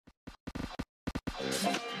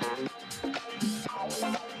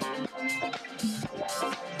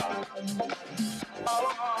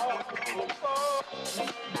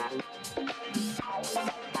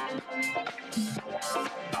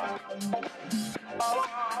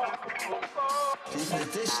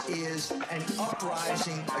that this is an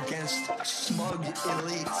uprising against smug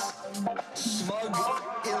elites. Smug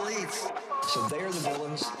elites. So they're the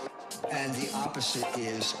villains, and the opposite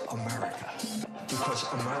is America. Because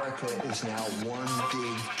America is now one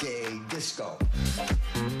big gay disco.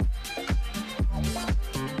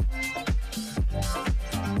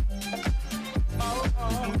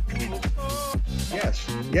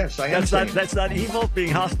 Yes, I am. That's not evil.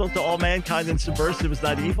 Being hostile to all mankind and subversive is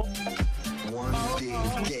not evil. One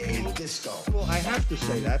big gay disco. Well, I have to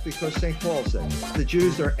say that because St. Paul said the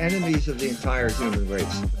Jews are enemies of the entire human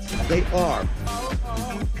race. They are.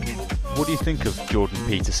 What do you think of Jordan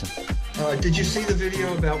Peterson? Did you see the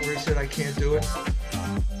video about where he said, I can't do it?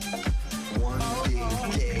 One big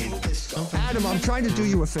gay disco. Adam, I'm trying to do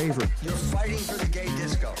you a favor. You're fighting for the gay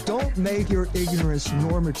disco. Don't make your ignorance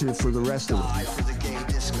normative for the rest of Die us. for the gay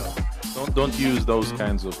disco. Don't use those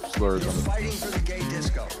kinds of slurs You're on the fighting for the gay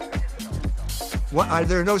disco. What?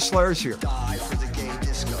 There are no slurs here. Die for the gay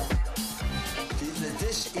disco.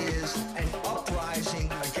 This is an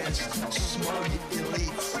uprising against smug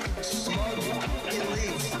elites. Smug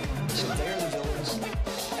elites. So they're the villains,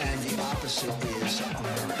 and the opposite is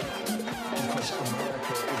America. Because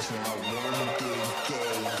America is now one big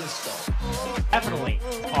gay disco. Definitely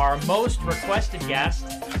our most requested guest,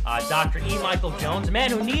 Dr. E. Michael Jones, a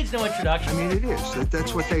man who needs no introduction. I mean, it is.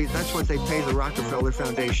 That's what they pay the Rockefeller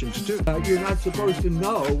Foundation to do. You're not supposed to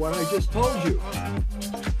know what I just told you.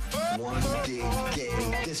 One big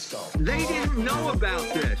gay disco. They didn't know about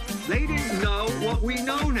this. They didn't know what we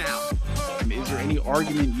know now. Is there any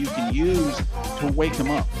argument you can use to wake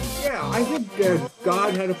them up? Yeah, I think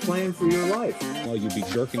God had a plan for your life. Well, you'd be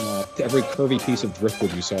jerking off to every curvy piece of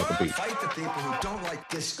driftwood you saw at the beach. Fight the people who don't like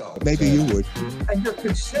disco. Maybe you would. And you're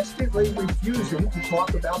consistently refusing to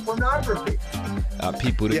talk about pornography.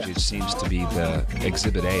 Pete Buttigieg seems to be the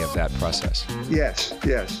exhibit A of that process. Yes.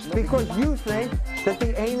 Because you think that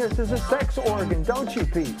the anus is a sex organ, don't you,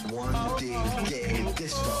 Pete? One big gay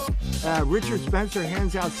disco. Richard Spencer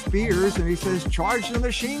hands out spears and he says, charge the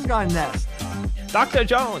machine gun nest. Dr.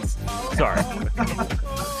 Jones. Sorry.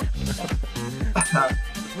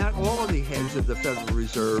 Not all of the heads of the Federal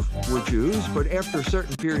Reserve were Jews, but after a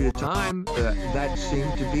certain period of time, that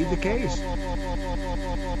seemed to be the case.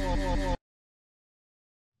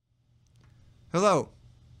 Hello.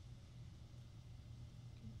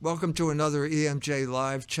 Welcome to another EMJ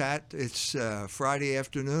Live chat. It's Friday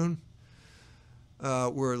afternoon.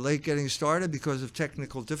 We're late getting started because of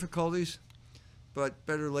technical difficulties, but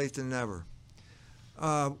better late than never.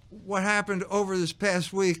 What happened over this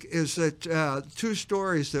past week is that two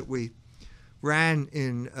stories that we ran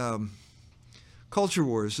in Culture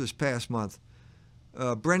Wars this past month,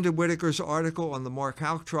 Brenda Whitaker's article on the Mark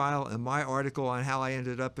Houck trial and my article on how I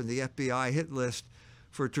ended up in the FBI hit list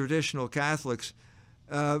for traditional Catholics,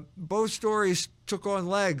 both stories took on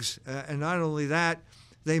legs, and not only that,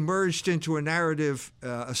 they merged into a narrative,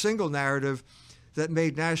 a single narrative that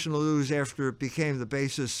made national news after it became the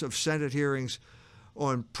basis of Senate hearings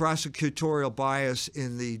on prosecutorial bias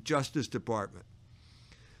in the Justice Department.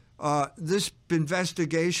 This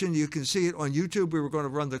investigation, you can see it on YouTube. We were going to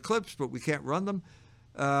run the clips, but we can't run them.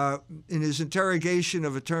 In his interrogation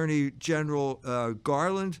of Attorney General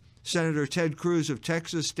Garland, Senator Ted Cruz of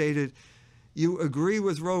Texas stated, "You agree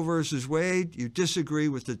with Roe versus Wade, you disagree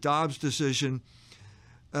with the Dobbs decision,"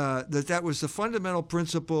 that was the fundamental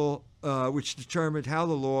principle which determined how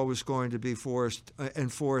the law was going to be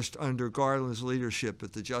enforced under Garland's leadership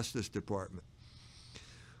at the Justice Department.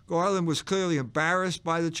 Garland was clearly embarrassed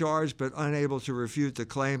by the charge, but unable to refute the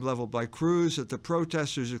claim leveled by Cruz that the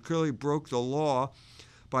protesters who clearly broke the law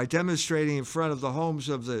by demonstrating in front of the homes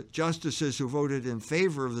of the justices who voted in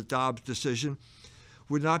favor of the Dobbs decision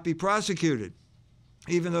would not be prosecuted,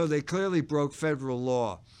 even though they clearly broke federal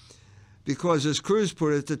law. Because, as Cruz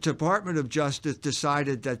put it, the Department of Justice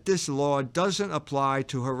decided that this law doesn't apply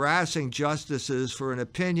to harassing justices for an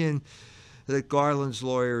opinion that Garland's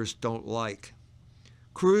lawyers don't like.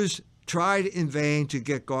 Cruz tried in vain to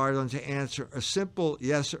get Garland to answer a simple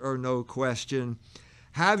yes or no question.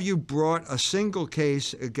 Have you brought a single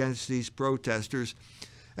case against these protesters?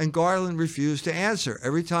 And Garland refused to answer.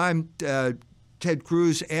 Every time Ted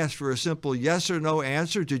Cruz asked for a simple yes or no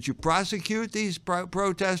answer, did you prosecute these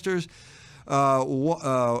protesters?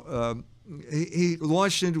 He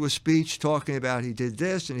launched into a speech talking about he did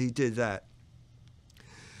this and he did that.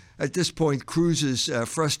 At this point, Cruz's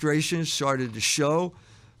frustration started to show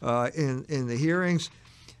in the hearings,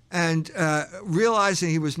 and realizing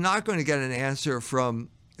he was not going to get an answer from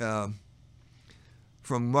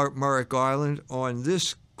Merrick Garland on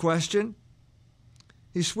this question,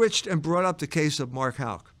 he switched and brought up the case of Mark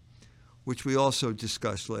Houck. which we also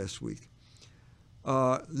discussed last week.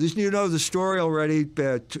 You know the story already.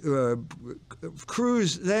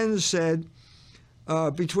 Cruz then said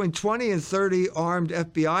between 20 and 30 armed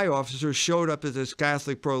FBI officers showed up at this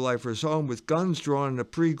Catholic pro-lifer's home with guns drawn in a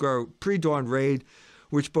pre-dawn raid,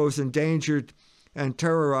 which both endangered and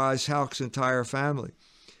terrorized Houck's entire family.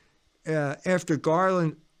 After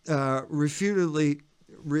Garland reputedly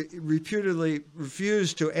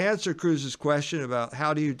refused to answer Cruz's question about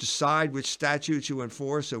how do you decide which statutes you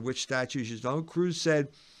enforce and which statutes you don't, Cruz said,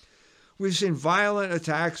 "We've seen violent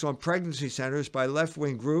attacks on pregnancy centers by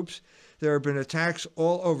left-wing groups. There have been attacks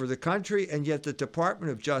all over the country, and yet the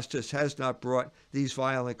Department of Justice has not brought these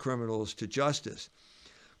violent criminals to justice."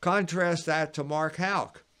 Contrast that to Mark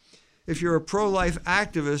Houck. If you're a pro-life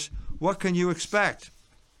activist, what can you expect?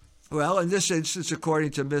 Well, in this instance,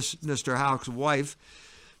 according to Mr. Houck's wife,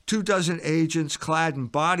 24 agents clad in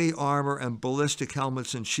body armor and ballistic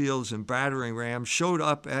helmets and shields and battering rams showed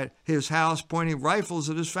up at his house pointing rifles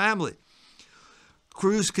at his family.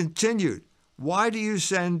 Cruz continued, "Why do you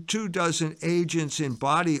send 24 agents in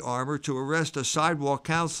body armor to arrest a sidewalk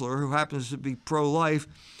counselor who happens to be pro-life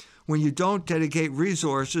when you don't dedicate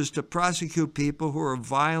resources to prosecute people who are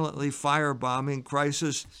violently firebombing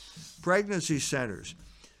crisis pregnancy centers?"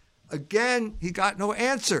 Again, he got no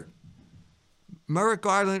answer. Merrick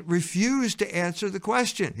Garland refused to answer the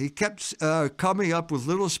question. He kept coming up with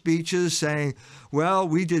little speeches saying, well,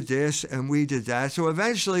 we did this and we did that. So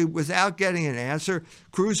eventually, without getting an answer,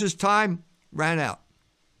 Cruz's time ran out.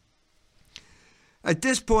 At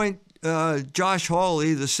this point, Josh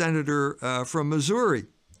Hawley, the senator from Missouri,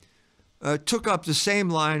 took up the same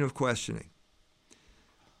line of questioning.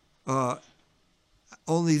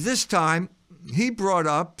 Only this time, he brought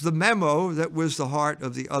up the memo that was the heart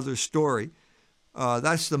of the other story.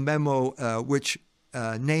 That's the memo which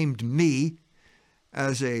named me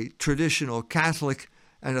as a traditional Catholic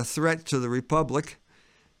and a threat to the Republic.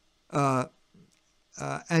 And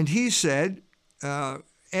he said,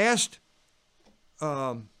 asked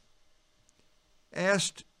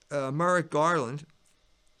Merrick Garland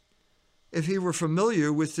if he were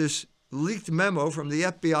familiar with this leaked memo from the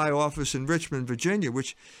FBI office in Richmond, Virginia,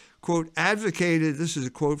 which, quote, advocated, this is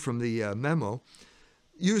a quote from the memo,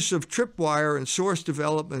 use of tripwire and source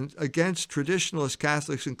development against traditionalist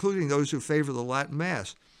Catholics, including those who favor the Latin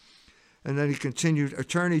Mass. And then he continued,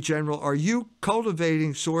 Attorney General, are you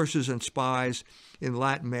cultivating sources and spies in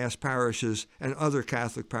Latin Mass parishes and other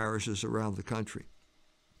Catholic parishes around the country?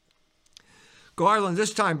 Garland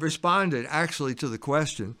this time responded actually to the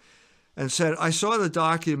question and said, I saw the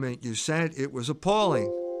document you sent. It was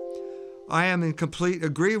appalling. I am in complete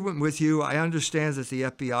agreement with you. I understand that the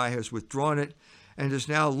FBI has withdrawn it and is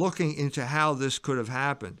now looking into how this could have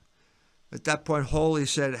happened. At that point, Hawley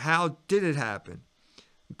said, how did it happen?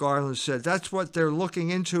 Garland said, that's what they're looking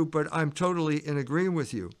into, but I'm totally in agreement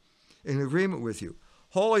with you.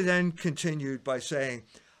 Hawley then continued by saying,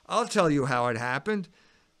 I'll tell you how it happened.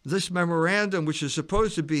 This memorandum, which is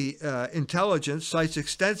supposed to be intelligence, cites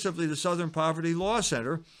extensively the Southern Poverty Law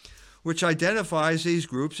Center, which identifies these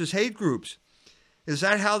groups as hate groups. Is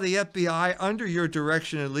that how the FBI, under your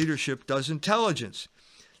direction and leadership, does intelligence?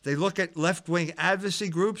 They look at left-wing advocacy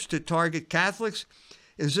groups to target Catholics?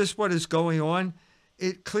 Is this what is going on?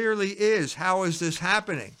 It clearly is. How is this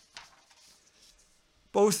happening?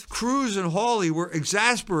 Both Cruz and Hawley were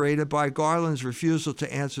exasperated by Garland's refusal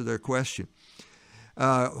to answer their question.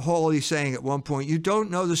 Hawley saying at one point, you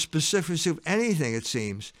don't know the specifics of anything, it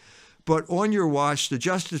seems. But on your watch, the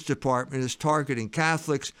Justice Department is targeting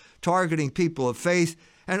Catholics, targeting people of faith,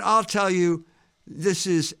 and I'll tell you, this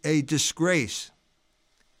is a disgrace.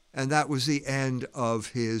 And that was the end of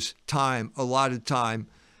his time, allotted time,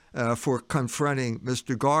 for confronting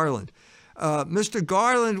Mr. Garland. Mr.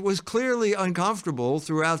 Garland was clearly uncomfortable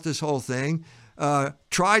throughout this whole thing,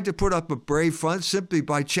 tried to put up a brave front simply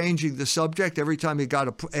by changing the subject every time he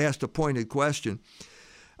got asked a pointed question.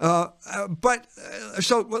 So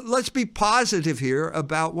let's be positive here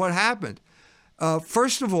about what happened.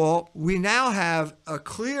 First of all, we now have a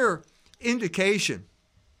clear indication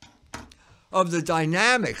of the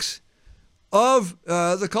dynamics of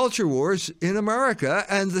the culture wars in America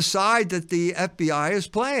and the side that the FBI is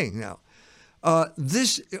playing now.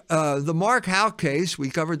 The Mark Houck case, we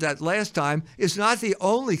covered that last time, is not the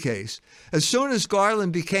only case. As soon as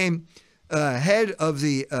Garland became head of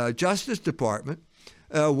the Justice Department,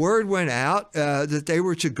 word went out that they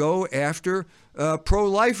were to go after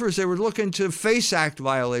pro-lifers. They were looking to FACE Act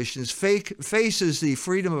violations. FACE is the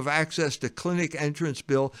Freedom of Access to Clinic Entrance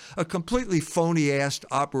Bill, a completely phony-ass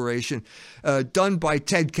operation done by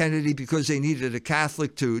Ted Kennedy because they needed a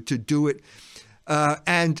Catholic to do it.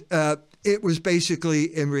 it was basically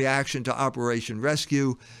in reaction to Operation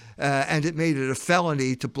Rescue, and it made it a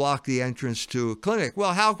felony to block the entrance to a clinic.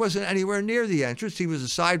 Well, Houck wasn't anywhere near the entrance. He was a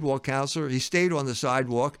sidewalk counselor. He stayed on the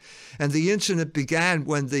sidewalk, and the incident began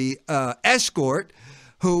when the escort,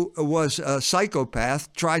 who was a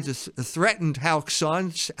psychopath, tried to threaten Houck's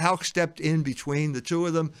son. Houck stepped in between the two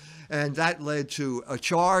of them, and that led to a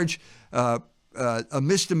charge, a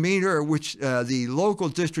misdemeanor, which the local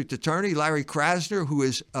district attorney, Larry Krasner, who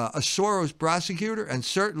is a Soros prosecutor and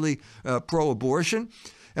certainly pro-abortion,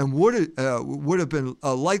 and would have been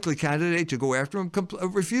a likely candidate to go after him,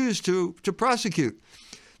 refused to prosecute.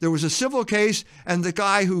 There was a civil case, and the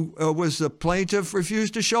guy who was the plaintiff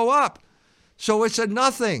refused to show up. So it's a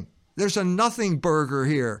nothing. There's a nothing burger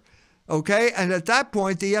here. Okay? And at that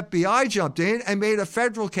point, the FBI jumped in and made a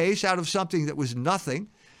federal case out of something that was nothing.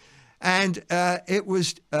 And it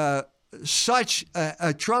was such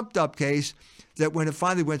a trumped-up case that when it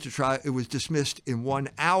finally went to trial, it was dismissed in 1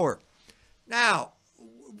 hour. Now,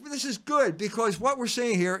 this is good because what we're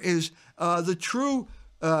seeing here is the true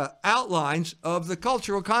outlines of the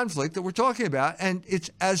cultural conflict that we're talking about. And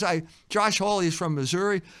it's Josh Hawley is from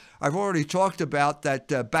Missouri. I've already talked about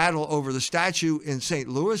that battle over the statue in St.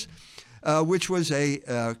 Louis, which was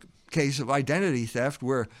a case of identity theft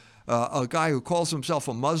where a guy who calls himself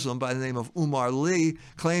a Muslim by the name of Umar Lee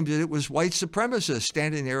claimed that it was white supremacists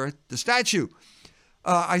standing there at the statue.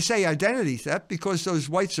 I say identity theft because those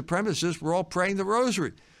white supremacists were all praying the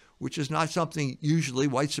rosary, which is not something usually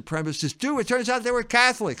white supremacists do. It turns out they were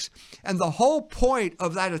Catholics. And the whole point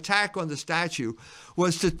of that attack on the statue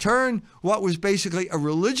was to turn what was basically a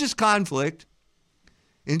religious conflict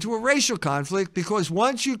into a racial conflict, because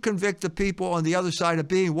once you convict the people on the other side of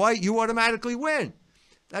being white, you automatically win.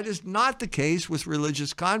 That is not the case with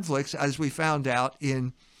religious conflicts, as we found out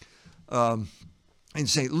in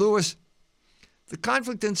St. Louis. The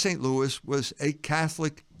conflict in St. Louis was a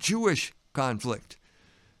Catholic-Jewish conflict.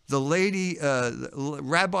 The lady,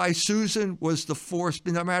 Rabbi Susan, was the force.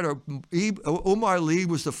 No matter, Umar Lee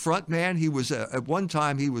was the front man. He was at one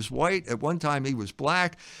time he was white, at one time he was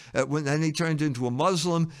black, then he turned into a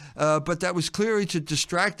Muslim. But that was clearly to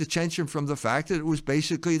distract attention from the fact that it was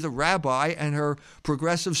basically the rabbi and her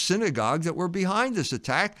progressive synagogue that were behind this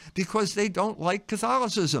attack because they don't like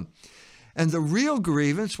Catholicism. And the real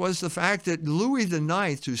grievance was the fact that Louis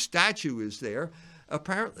IX, whose statue is there,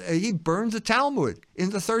 apparently he burned the Talmud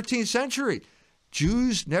in the 13th century.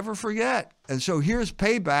 Jews never forget. And so here's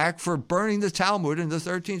payback for burning the Talmud in the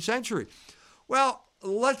 13th century. Well,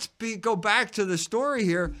 let's go back to the story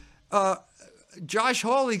here. Josh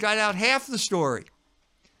Hawley got out half the story.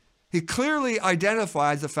 He clearly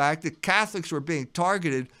identified the fact that Catholics were being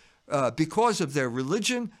targeted because of their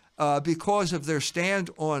religion, because of their stand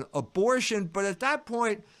on abortion. But at that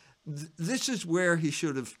point, this is where he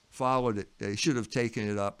should have followed it. They should have taken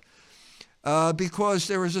it up because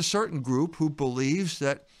there is a certain group who believes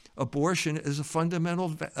that abortion is a fundamental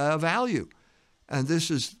value. And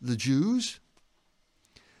this is the Jews.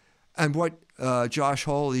 And what Josh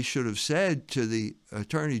Hawley should have said to the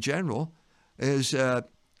Attorney General is, are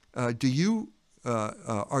you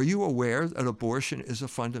aware that abortion is a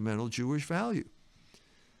fundamental Jewish value?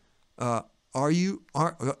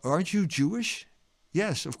 Aren't you Jewish?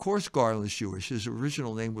 Yes, of course Garland's Jewish. His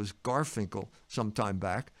original name was Garfinkel some time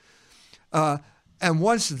back. And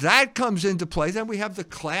once that comes into play, then we have the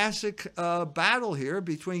classic battle here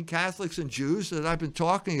between Catholics and Jews that I've been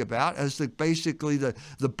talking about as basically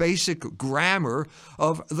the basic grammar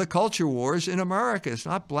of the culture wars in America. It's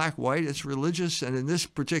not black-white, it's religious, and in this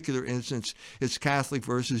particular instance, it's Catholic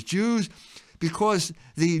versus Jews, because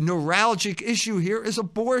the neuralgic issue here is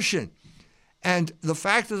abortion. And the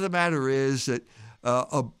fact of the matter is that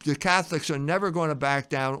the Catholics are never going to back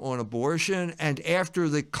down on abortion. And after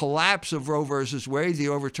the collapse of Roe versus Wade, the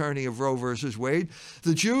overturning of Roe versus Wade,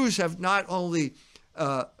 the Jews have not only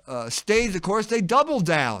stayed the course, they doubled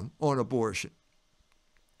down on abortion,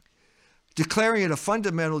 declaring it a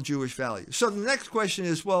fundamental Jewish value. So the next question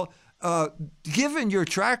is, well, given your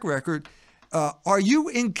track record, are you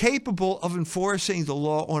incapable of enforcing the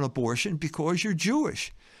law on abortion because you're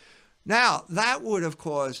Jewish? Now, that would have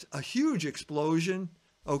caused a huge explosion,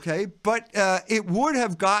 okay? But it would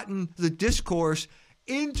have gotten the discourse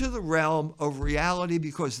into the realm of reality,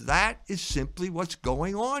 because that is simply what's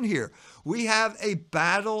going on here. We have a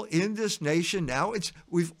battle in this nation now.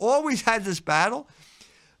 We've always had this battle,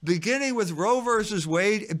 beginning with Roe versus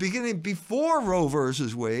Wade, beginning before Roe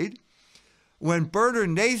versus Wade, when Bernard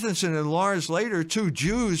Nathanson and Lawrence Lader, two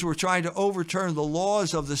Jews, were trying to overturn the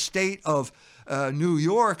laws of the state of New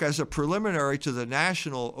York as a preliminary to the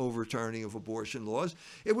national overturning of abortion laws.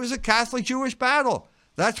 It was a Catholic-Jewish battle.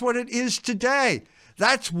 That's what it is today.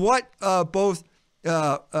 That's what both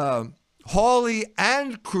Hawley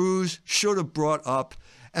and Cruz should have brought up,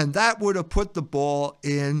 and that would have put the ball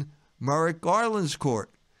in Merrick Garland's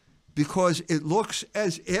court, because it looks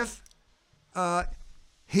as if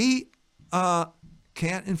he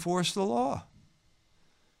can't enforce the law,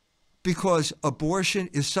 because abortion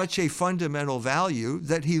is such a fundamental value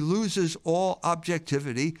that he loses all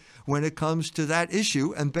objectivity when it comes to that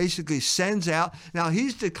issue, and basically sends out. Now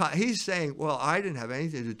he's saying, well, I didn't have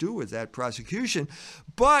anything to do with that prosecution,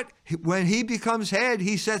 but when he becomes head,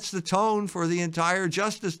 he sets the tone for the entire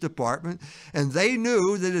Justice Department, and they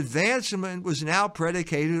knew that advancement was now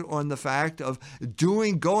predicated on the fact of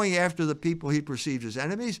going after the people he perceived as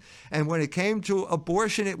enemies, and when it came to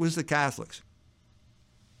abortion, it was the Catholics.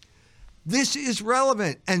 This is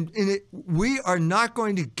relevant, and we are not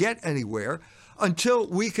going to get anywhere until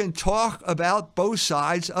we can talk about both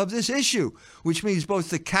sides of this issue, which means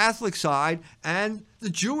both the Catholic side and the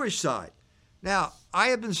Jewish side. Now, I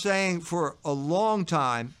have been saying for a long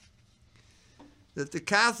time that the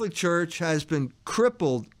Catholic Church has been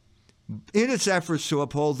crippled in its efforts to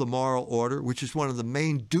uphold the moral order, which is one of the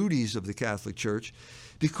main duties of the Catholic Church,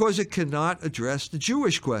 because it cannot address the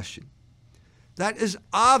Jewish question. That is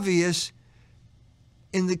obvious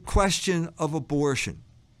in the question of abortion.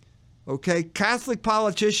 Okay, Catholic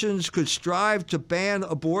politicians could strive to ban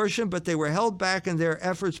abortion, but they were held back in their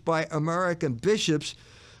efforts by American bishops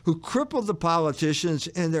who crippled the politicians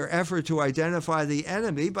in their effort to identify the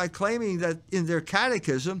enemy by claiming that in their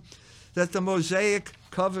catechism that the Mosaic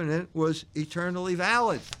covenant was eternally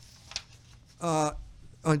valid.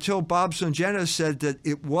 Until Bob Sungenis said that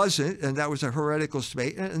it wasn't, and that was a heretical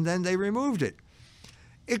statement, and then they removed it.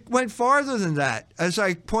 It went farther than that. As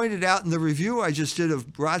I pointed out in the review I just did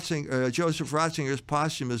of Joseph Ratzinger's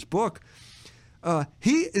posthumous book,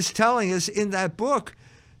 he is telling us in that book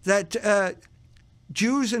that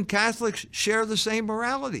Jews and Catholics share the same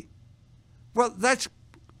morality. Well, that's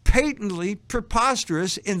patently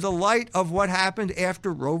preposterous in the light of what happened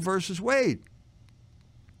after Roe versus Wade.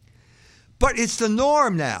 But it's the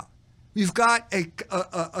norm now. You've got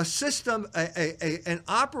a system, an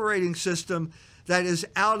operating system that is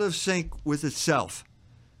out of sync with itself.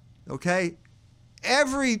 Okay?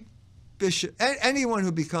 Every bishop, anyone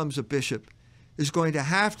who becomes a bishop is going to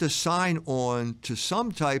have to sign on to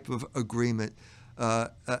some type of agreement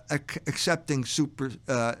accepting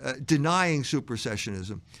denying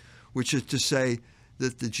supersessionism, which is to say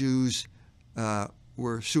that the Jews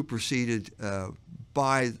were superseded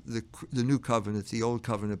by the new covenant, the old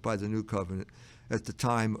covenant by the new covenant, at the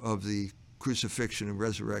time of the crucifixion and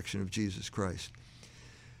resurrection of Jesus Christ.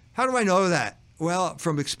 How do I know that? Well,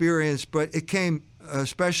 from experience, but it came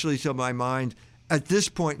especially to my mind at this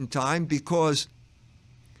point in time because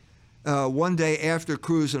one day after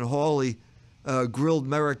Cruz and Hawley grilled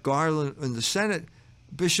Merrick Garland in the Senate,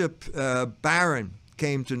 Bishop Barron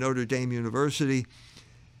came to Notre Dame University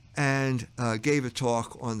and gave a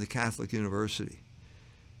talk on the Catholic University.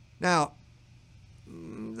 Now,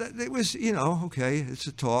 it was, okay, it's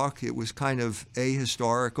a talk. It was kind of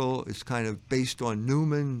ahistorical. It's kind of based on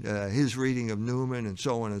Newman, his reading of Newman, and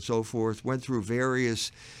so on and so forth. Went through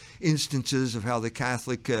various instances of how the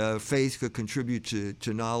Catholic faith could contribute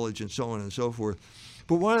to knowledge and so on and so forth.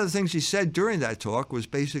 But one of the things he said during that talk was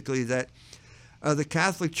basically that the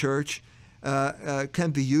Catholic Church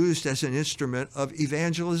can be used as an instrument of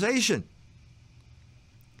evangelization.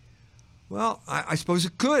 Well, I suppose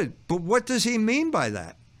it could, but what does he mean by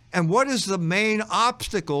that? And what is the main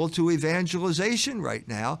obstacle to evangelization right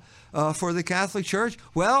now for the Catholic Church?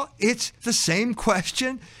 Well, it's the same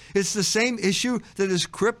question. It's the same issue that is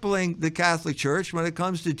crippling the Catholic Church when it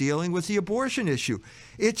comes to dealing with the abortion issue.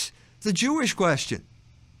 It's the Jewish question.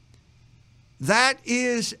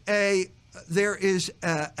 This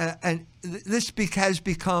has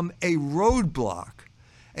become a roadblock,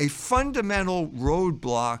 a fundamental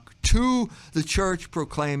roadblock to the church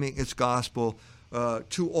proclaiming its gospel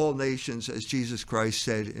to all nations, as Jesus Christ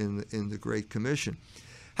said in the Great Commission.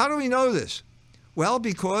 How do we know this? Well,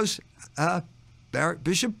 because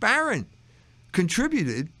Bishop Barron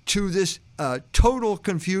contributed to this total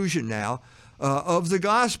confusion now of the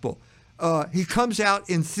gospel. He comes out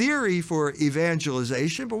in theory for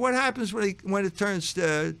evangelization, but what happens when it turns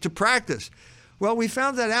to practice? Well, we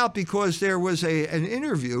found that out because there was an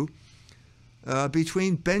interview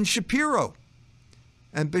between Ben Shapiro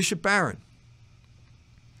and Bishop Barron.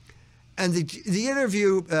 And the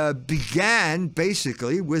interview began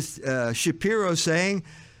basically with Shapiro saying,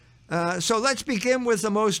 so let's begin with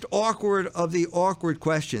the most awkward of the awkward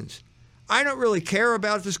questions. I don't really care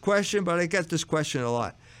about this question, but I get this question a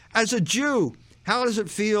lot. As a Jew, How does it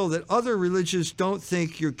feel that other religions don't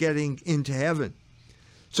think you're getting into heaven?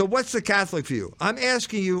 So what's the Catholic view? I'm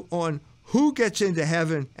asking you on who gets into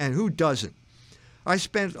heaven and who doesn't. I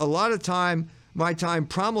spent a lot of my time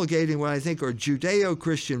promulgating what I think are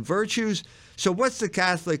Judeo-Christian virtues. So what's the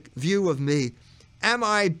Catholic view of me? Am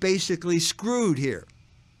I basically screwed here?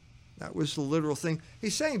 That was the literal thing.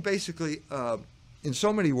 He's saying basically, in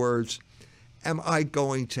so many words, am I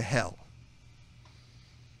going to hell?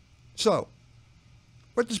 So,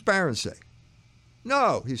 what does Barron say?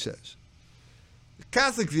 No, he says. The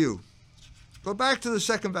Catholic view. Go back to the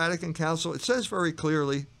Second Vatican Council. It says very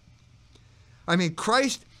clearly,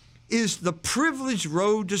 Christ is the privileged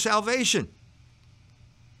road to salvation.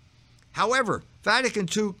 However, Vatican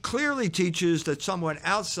II clearly teaches that someone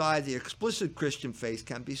outside the explicit Christian faith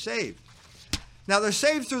can be saved. Now, they're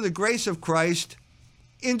saved through the grace of Christ,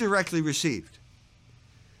 indirectly received.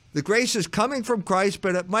 The grace is coming from Christ,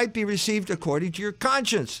 but it might be received according to your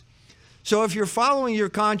conscience. So if you're following your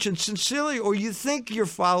conscience sincerely, or you think you're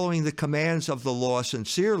following the commands of the law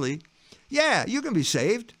sincerely, yeah, you can be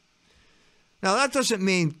saved. Now, that doesn't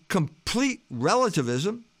mean complete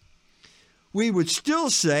relativism. We would still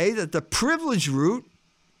say that the privileged route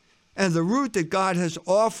and the route that God has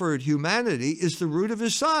offered humanity is the route of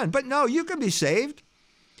his Son. But no, you can be saved.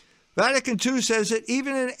 Vatican II says that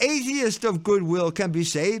even an atheist of goodwill can be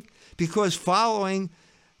saved because following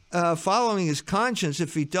his conscience,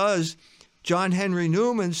 if he does, John Henry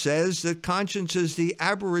Newman says that conscience is the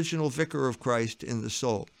aboriginal vicar of Christ in the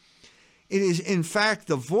soul. It is, in fact,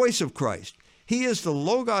 the voice of Christ. He is the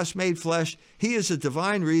Logos made flesh. He is the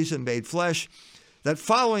divine reason made flesh. That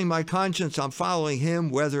following my conscience, I'm following him,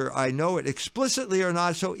 whether I know it explicitly or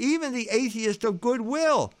not. So even the atheist of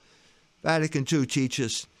goodwill, Vatican II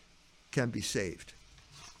teaches, can be saved.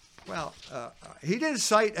 Well, he didn't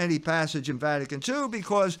cite any passage in Vatican II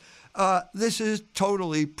because this is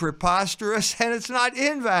totally preposterous and it's not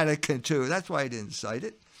in Vatican II. That's why he didn't cite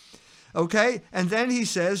it. Okay? And then he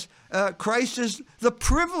says Christ is the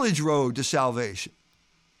privileged road to salvation.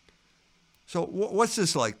 So what's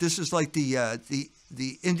this like? This is like the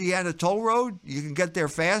Indiana Toll Road. You can get there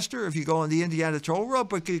faster if you go on the Indiana Toll Road,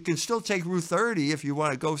 but you can still take Route 30 if you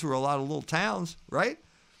want to go through a lot of little towns, right?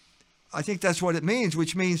 I think that's what it means,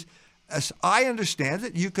 which means, as I understand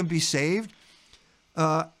it, you can be saved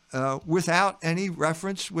without any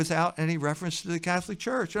reference to the Catholic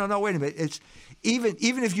Church. No, wait a minute. It's even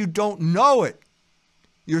if you don't know it,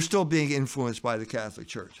 you're still being influenced by the Catholic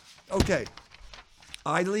Church. Okay.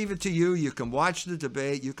 I leave it to you. You can watch the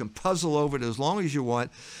debate. You can puzzle over it as long as you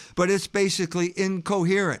want, but it's basically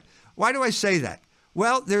incoherent. Why do I say that?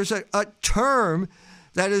 Well, there's a term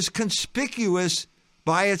that is conspicuous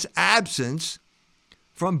by its absence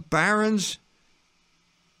from Barron's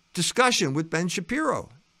discussion with Ben Shapiro,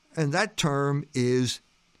 and that term is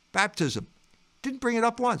baptism. Didn't bring it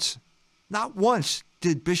up once. Not once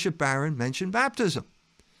did Bishop Barron mention baptism.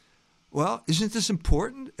 Well, isn't this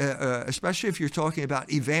important, especially if you're talking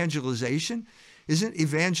about evangelization? Isn't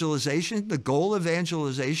evangelization, the goal of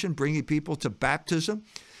evangelization, bringing people to baptism,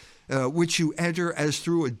 which you enter as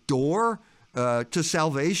through a door to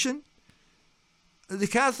salvation? The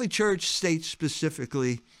Catholic Church states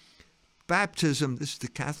specifically, baptism, this is the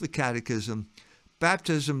Catholic Catechism,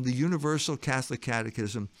 baptism, the Universal Catholic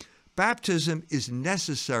Catechism, baptism is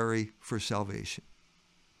necessary for salvation.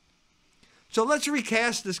 So let's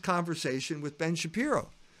recast this conversation with Ben Shapiro.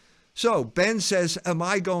 So Ben says, am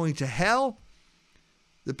I going to hell?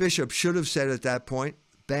 The bishop should have said at that point,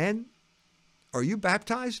 Ben, are you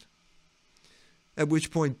baptized? At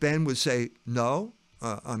which point Ben would say, no,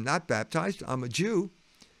 I'm not baptized. I'm a Jew.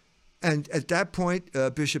 And at that point,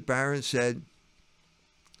 Bishop Barron said,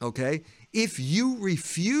 okay, if you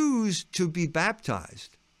refuse to be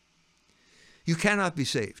baptized, you cannot be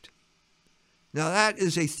saved. Now, that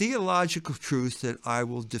is a theological truth that I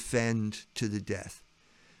will defend to the death.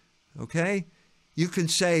 Okay? You can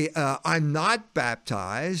say, I'm not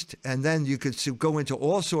baptized, and then you could go into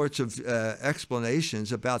all sorts of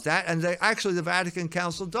explanations about that. And actually, the Vatican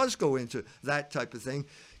Council does go into that type of thing,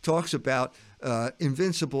 talks about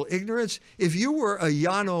invincible ignorance. If you were a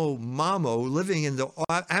Yanomamo living in the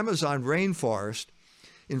Amazon rainforest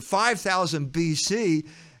in 5000 BC,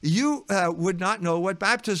 you would not know what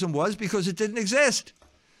baptism was because it didn't exist.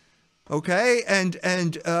 Okay?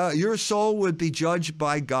 And your soul would be judged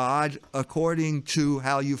by God according to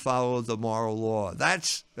how you follow the moral law.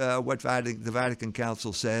 That's what the Vatican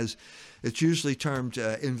Council says. It's usually termed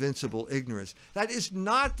invincible ignorance. That is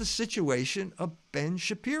not the situation of Ben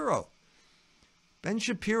Shapiro. Ben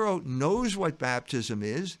Shapiro knows what baptism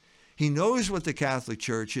is. He knows what the Catholic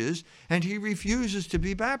Church is, and he refuses to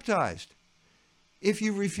be baptized. if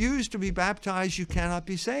you refuse to be baptized, you cannot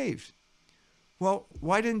be saved. Well,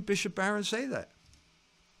 why didn't Bishop Barron say that?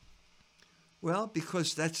 Well,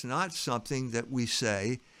 because that's not something that we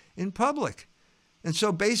say in public. And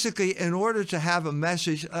so basically, in order to have a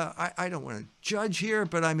message, I don't want to judge here,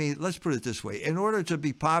 but I mean, let's put it this way. In order to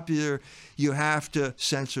be popular, you have to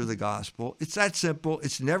censor the gospel. It's that simple.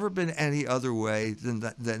 It's never been any other way than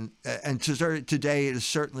that. And today, it is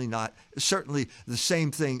certainly not. Certainly, the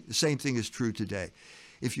same thing is true today.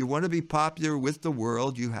 If you want to be popular with the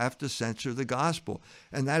world, you have to censor the gospel.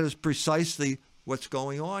 And that is precisely what's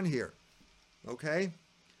going on here. Okay?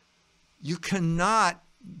 You cannot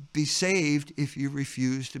be saved if you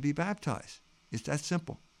refuse to be baptized. It's that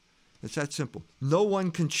simple. It's that simple. No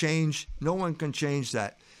one can change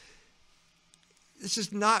that. This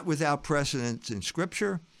is not without precedent in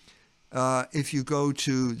Scripture. If you go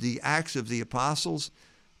to the Acts of the Apostles,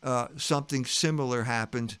 something similar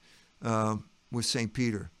happened with St.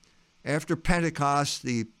 Peter. After Pentecost,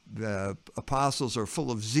 the apostles are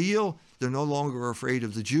full of zeal. They're no longer afraid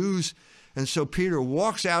of the Jews. And so Peter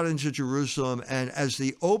walks out into Jerusalem, and as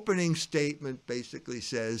the opening statement basically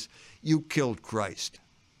says, you killed Christ.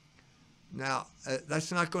 Now,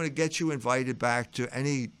 that's not going to get you invited back to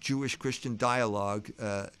any Jewish-Christian dialogue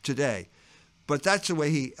today. But that's the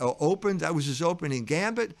way he opened. That was his opening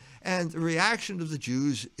gambit. And the reaction of the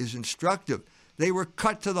Jews is instructive. They were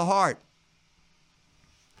cut to the heart.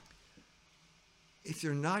 If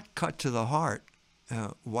you're not cut to the heart,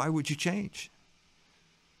 why would you change?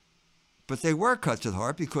 But they were cut to the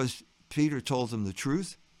heart because Peter told them the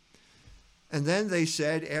truth. And then they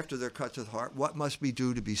said, after they're cut to the heart, what must we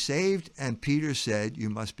do to be saved? And Peter said, you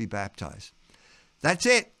must be baptized. That's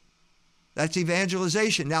it. That's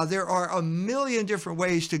evangelization. Now, there are a million different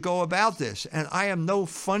ways to go about this, and I am no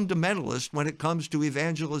fundamentalist when it comes to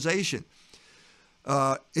evangelization.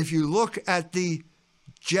 If you look at the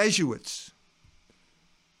Jesuits,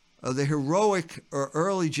 the heroic or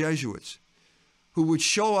early Jesuits, who would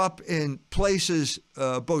show up in places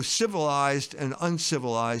both civilized and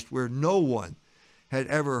uncivilized where no one had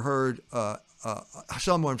ever heard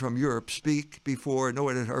someone from Europe speak before, no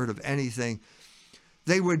one had heard of anything.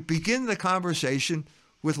 They would begin the conversation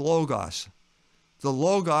with Logos, the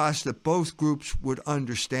Logos that both groups would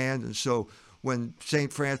understand. And so when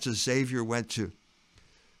St. Francis Xavier went to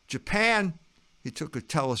Japan, he took a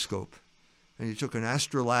telescope and he took an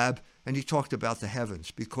astrolabe, and he talked about the heavens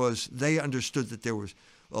because they understood that there was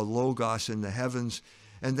a Logos in the heavens.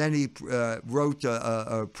 And then he wrote,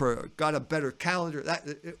 got a better calendar.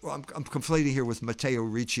 I'm conflating here with Matteo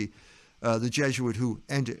Ricci, the Jesuit who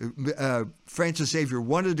ended. Francis Xavier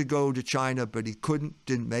wanted to go to China, but he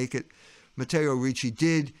didn't make it. Matteo Ricci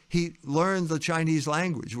did. He learned the Chinese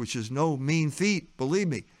language, which is no mean feat, believe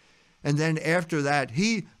me. And then after that,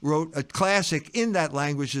 he wrote a classic in that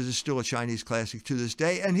language that is still a Chinese classic to this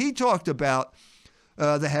day. And he talked about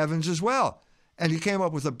the heavens as well. And he came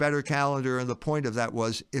up with a better calendar. And the point of that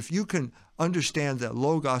was, if you can understand the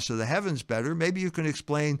Logos of the heavens better, maybe you can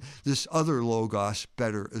explain this other Logos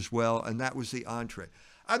better as well. And that was the entree.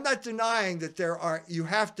 I'm not denying that you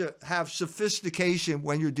have to have sophistication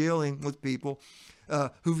when you're dealing with people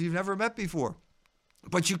who you've never met before.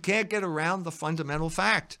 But you can't get around the fundamental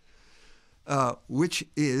fact. Which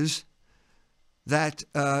is that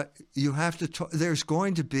you have to. There's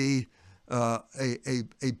going to be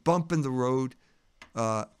a bump in the road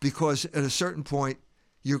because at a certain point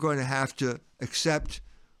you're going to have to accept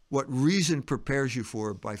what reason prepares you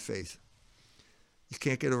for by faith. You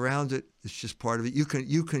can't get around it. It's just part of it. You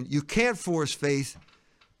can't force faith,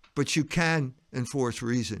 but you can enforce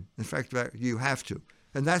reason. In fact, you have to,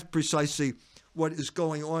 and that's precisely what is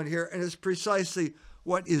going on here, and it's precisely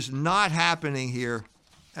what is not happening here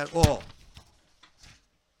at all.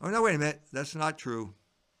 Oh, no, wait a minute. That's not true.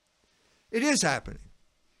 It is happening.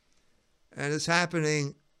 And it's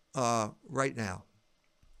happening right now.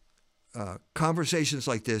 Conversations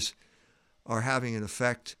like this are having an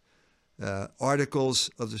effect. Articles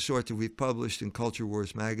of the sort that we've published in Culture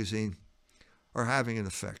Wars magazine are having an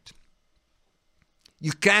effect.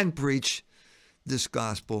 You can preach this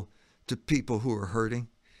gospel to people who are hurting.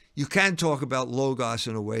 You can talk about Logos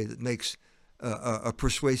in a way that makes a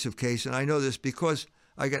persuasive case. And I know this because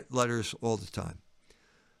I get letters all the time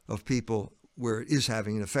of people where it is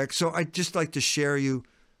having an effect. So I'd just like to share you,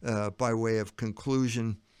 by way of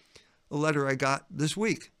conclusion, a letter I got this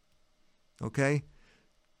week. Okay?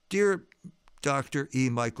 Dear Dr. E.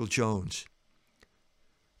 Michael Jones,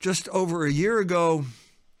 just over a year ago,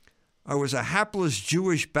 I was a hapless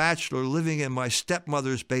Jewish bachelor living in my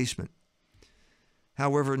stepmother's basement.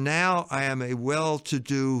 However, now I am a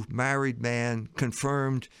well-to-do married man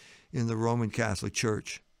confirmed in the Roman Catholic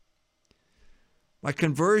Church. My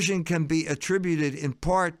conversion can be attributed in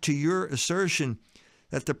part to your assertion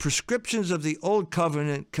that the prescriptions of the Old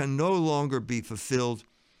Covenant can no longer be fulfilled,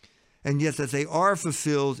 and yet that they are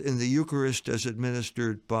fulfilled in the Eucharist as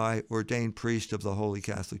administered by ordained priests of the Holy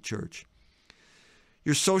Catholic Church.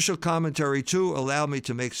 Your social commentary, too, allowed me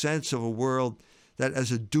to make sense of a world that,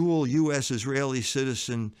 as a dual U.S.-Israeli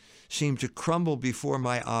citizen, seemed to crumble before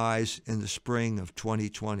my eyes in the spring of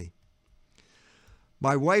 2020.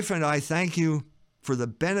 My wife and I thank you for the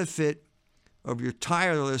benefit of your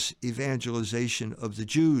tireless evangelization of the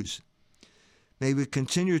Jews. May we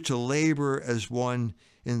continue to labor as one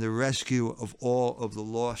in the rescue of all of the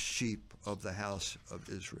lost sheep of the house of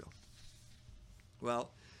Israel.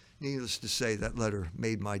 Well, needless to say, that letter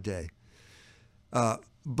made my day.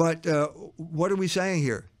 But what are we saying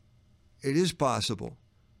here? It is possible,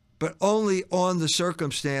 but only on the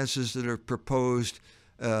circumstances that are proposed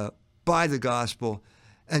by the gospel,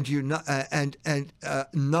 and you're not,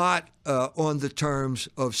 not on the terms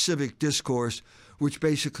of civic discourse, which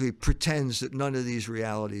basically pretends that none of these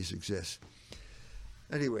realities exist.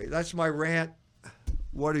 Anyway, that's my rant.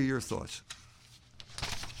 What are your thoughts?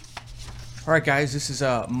 All right, guys, this is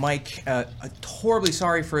Mike. Horribly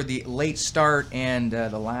sorry for the late start and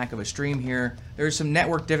the lack of a stream here. There's some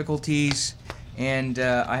network difficulties, and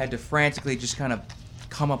I had to frantically just kind of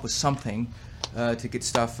come up with something to get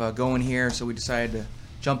stuff going here, so we decided to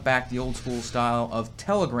jump back the old school style of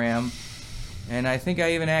Telegram. And I think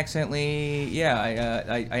I even accidentally,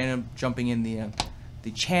 I ended up jumping in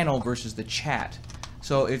the channel versus the chat.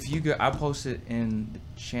 So if you go, I'll post it in the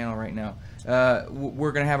channel right now.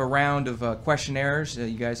 We're going to have a round of questionnaires.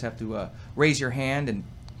 You guys have to raise your hand,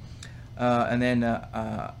 and then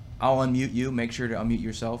I'll unmute you. Make sure to unmute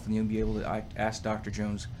yourself, and you'll be able to ask Dr.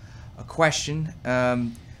 Jones a question.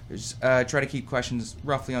 Try to keep questions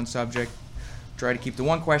roughly on subject. Try to keep the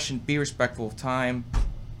one question, be respectful of time.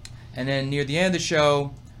 And then near the end of the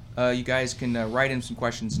show, you guys can write in some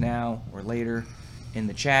questions now or later in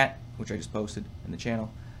the chat, which I just posted in the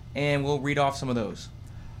channel, and we'll read off some of those.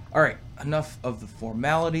 All right, enough of the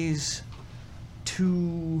formalities.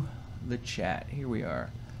 To the chat. Here we are.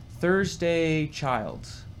 Thursday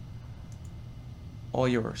Childs. All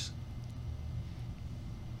yours.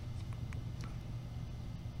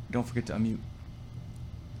 Don't forget to unmute.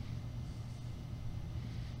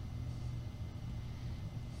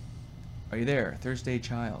 Are you there? Thursday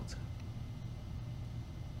Child.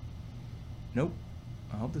 Nope.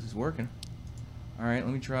 I hope this is working. All right,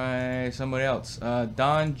 let me try somebody else.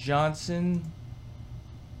 Don Johnson.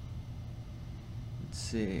 Let's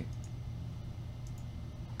see.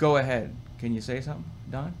 Go ahead. Can you say something,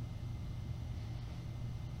 Don?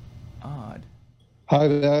 Odd. Hi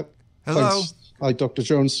there. Hello. Thanks. Hi, Dr.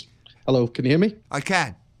 Jones. Hello. Can you hear me? I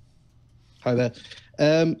can. Hi there.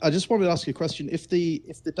 I just wanted to ask you a question. If the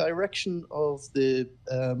direction of the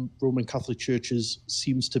Roman Catholic churches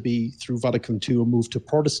seems to be through Vatican II a move to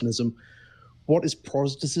Protestantism, what is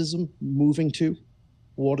Protestantism moving to?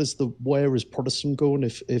 Where is Protestantism going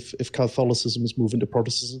if Catholicism is moving to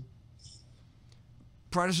Protestantism?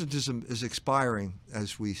 Protestantism is expiring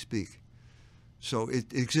as we speak. So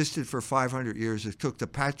it existed for 500 years. It took the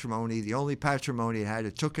patrimony, the only patrimony it had,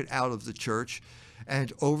 it took it out of the church.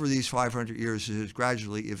 And over these 500 years, it has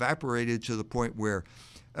gradually evaporated to the point where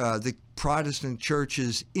the Protestant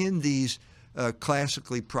churches in these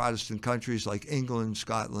classically Protestant countries like England,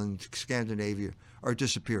 Scotland, Scandinavia are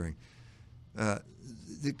disappearing. As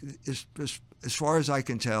far as I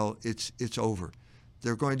can tell, it's over.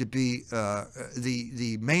 They're going to be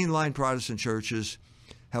the mainline Protestant churches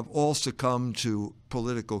have all succumbed to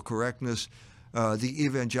political correctness. The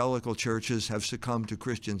evangelical churches have succumbed to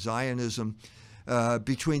Christian Zionism.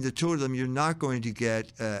 Between the two of them, you're not going to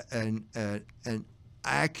get an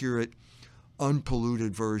accurate,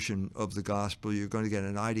 unpolluted version of the gospel. You're going to get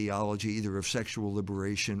an ideology either of sexual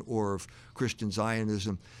liberation or of Christian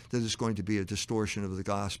Zionism that is going to be a distortion of the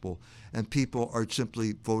gospel. And people are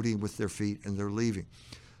simply voting with their feet and they're leaving.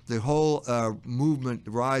 The whole movement,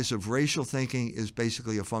 the rise of racial thinking, is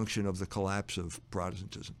basically a function of the collapse of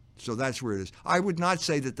Protestantism. So that's where it is. I would not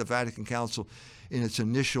say that the Vatican Council, in its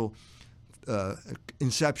initial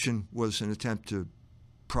inception, was an attempt to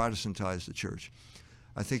Protestantize the church.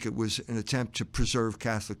 I think it was an attempt to preserve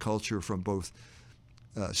Catholic culture from both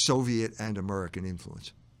Soviet and American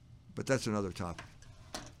influence. But that's another topic.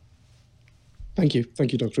 Thank you.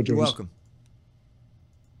 Thank you, Dr. Jones. You're welcome.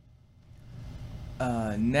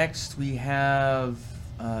 Next, we have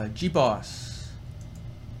G-Boss.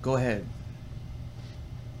 Go ahead.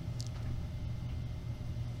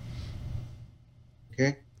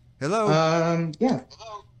 Okay. Hello. Yeah.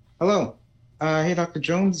 Hello. Hey, Dr.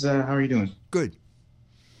 Jones. How are you doing? Good.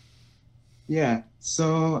 Yeah.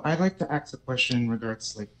 So I'd like to ask a question in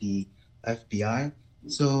regards to like the FBI.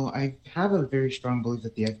 So I have a very strong belief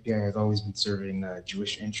that the FBI has always been serving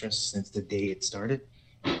Jewish interests since the day it started.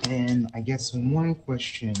 And I guess one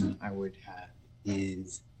question I would have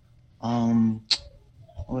is, what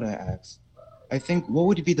would I ask? I think what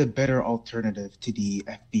would be the better alternative to the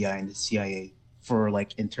FBI and the CIA for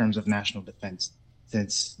like in terms of national defense,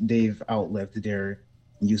 since they've outlived their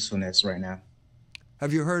usefulness right now?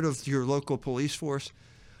 Have you heard of your local police force?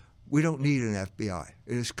 We don't need an FBI.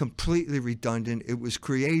 It is completely redundant. It was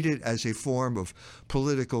created as a form of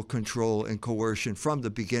political control and coercion from the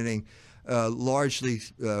beginning, largely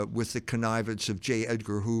with the connivance of J.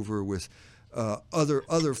 Edgar Hoover, with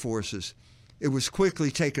other forces. It was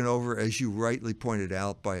quickly taken over, as you rightly pointed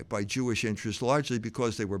out, by Jewish interests, largely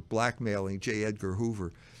because they were blackmailing J. Edgar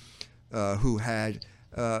Hoover, who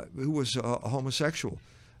was a homosexual.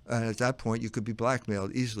 And at that point, you could be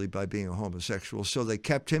blackmailed easily by being a homosexual. So they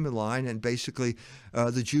kept him in line, and basically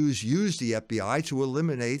the Jews used the FBI to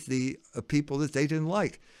eliminate the people that they didn't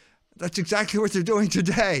like. That's exactly what they're doing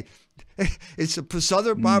today. It's a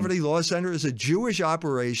Southern Poverty Law Center is a Jewish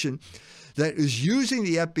operation that is using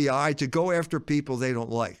the FBI to go after people they don't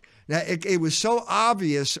like. Now, it was so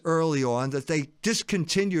obvious early on that they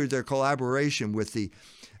discontinued their collaboration with the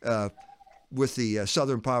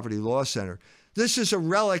Southern Poverty Law Center. This is a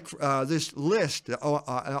relic, this list,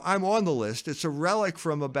 I'm on the list. It's a relic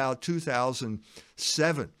from about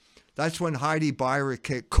 2007. That's when Heidi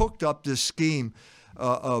Beirich cooked up this scheme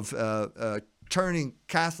of turning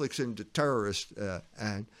Catholics into terrorists.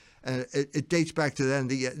 And it dates back to then.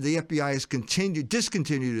 The FBI has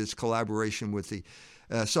discontinued its collaboration with the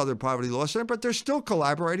Southern Poverty Law Center, but they're still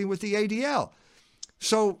collaborating with the ADL.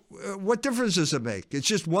 So what difference does it make? It's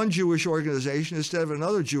just one Jewish organization instead of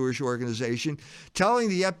another Jewish organization telling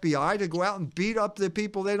the FBI to go out and beat up the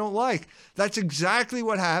people they don't like. That's exactly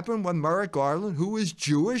what happened when Merrick Garland, who is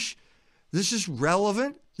Jewish, this is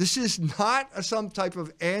relevant. This is not some type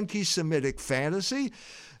of anti-Semitic fantasy.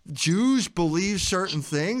 Jews believe certain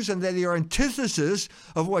things, and they are antithesis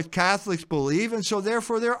of what Catholics believe, and so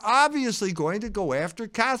therefore they're obviously going to go after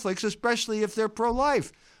Catholics, especially if they're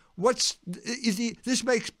pro-life. This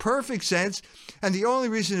makes perfect sense, and the only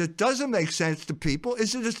reason it doesn't make sense to people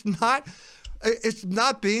is that it's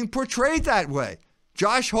not being portrayed that way.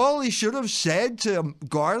 Josh Hawley should have said to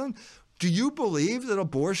Garland, do you believe that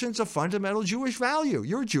abortion's a fundamental Jewish value?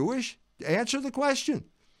 You're Jewish. Answer the question.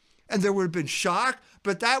 And there would have been shock,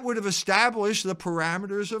 but that would have established the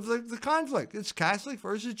parameters of the conflict. It's Catholic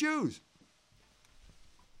versus Jews.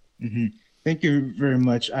 Mm-hmm. Thank you very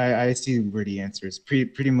much. I see where the answer is.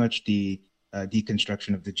 Pretty much the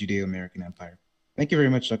deconstruction of the Judeo-American Empire. Thank you very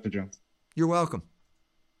much, Dr. Jones. You're welcome.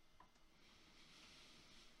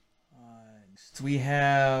 So we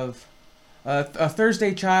have a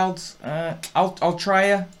Thursday Childs. I'll try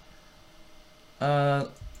ya. All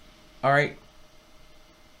right.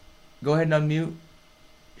 Go ahead and unmute.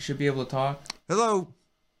 You should be able to talk. Hello.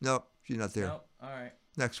 No, she's not there. No. All right.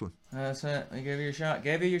 Next one. That's it. I gave you your shot.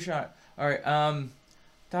 Gave you your shot. All right.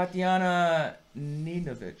 Tatiana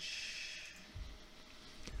Ninovich.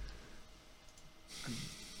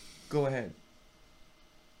 Go ahead.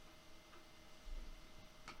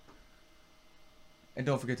 And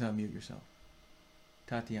don't forget to unmute yourself.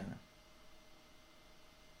 Tatiana.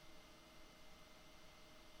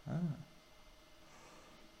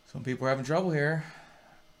 Some people are having trouble here.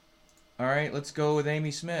 All right, let's go with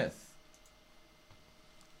Amy Smith.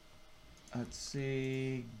 Let's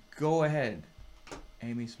see. Go ahead,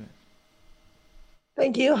 Amy Smith.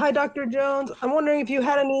 Thank you. Hi, Dr. Jones. I'm wondering if you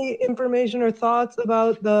had any information or thoughts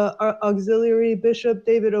about the auxiliary bishop,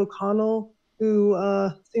 David O'Connell,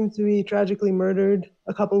 who seems to be tragically murdered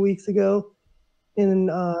a couple weeks ago in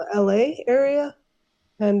LA area.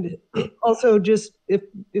 And also just if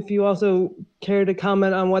you also care to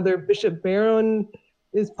comment on whether Bishop Barron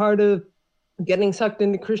is part of getting sucked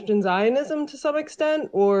into Christian Zionism to some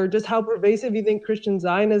extent, or just how pervasive you think Christian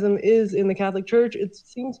Zionism is in the Catholic Church. It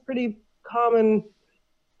seems pretty common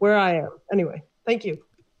where I am. Anyway, thank you.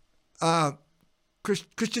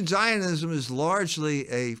 Christian Zionism is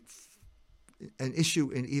largely an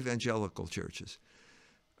issue in evangelical churches.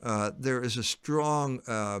 There is a strong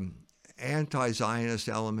anti-Zionist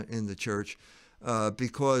element in the church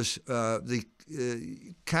because the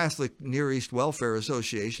Catholic Near East Welfare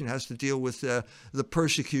Association has to deal with the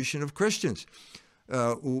persecution of Christians.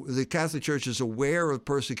 The Catholic Church is aware of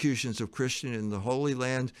persecutions of Christians in the Holy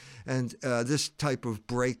Land, and this type of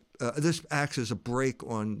this acts as a brake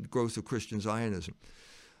on growth of Christian Zionism.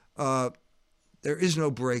 there is no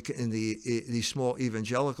break in the small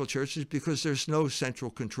evangelical churches because there's no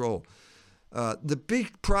central control. The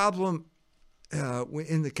big problem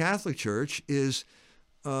in the Catholic Church is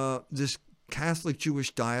this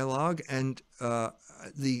Catholic-Jewish dialogue and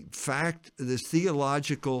the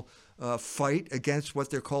theological fight against what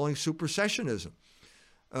they're calling supersessionism.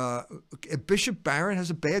 Bishop Barron has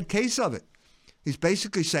a bad case of it. He's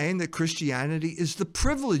basically saying that Christianity is the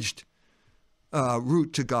privileged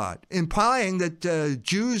route to God, implying that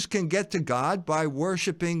Jews can get to God by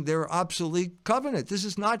worshiping their obsolete covenant. This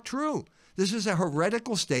is not true. This is a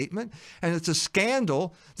heretical statement, and it's a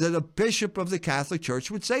scandal that a bishop of the Catholic Church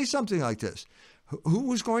would say something like this. Who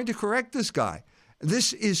was going to correct this guy?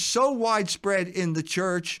 This is so widespread in the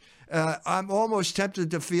church, I'm almost tempted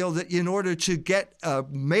to feel that in order to get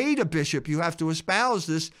made a bishop, you have to espouse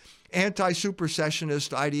this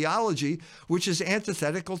anti-supersessionist ideology, which is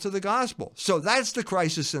antithetical to the gospel. So that's the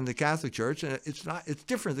crisis in the Catholic Church, and it's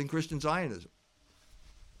different than Christian Zionism.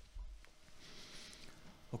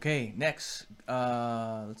 Okay, next,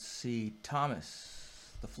 let's see,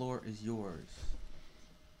 Thomas, the floor is yours.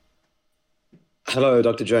 Hello,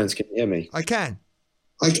 Dr. Jones, can you hear me? I can.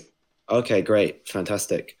 Okay, great,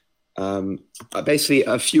 fantastic. Basically,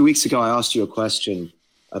 a few weeks ago, I asked you a question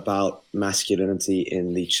about masculinity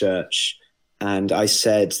in the church, and I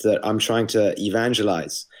said that I'm trying to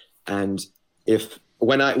evangelize, and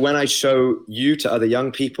when I show you to other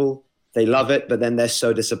young people, they love it, but then they're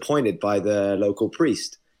so disappointed by the local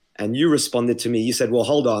priest. And you responded to me, you said, well,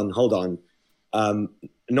 hold on.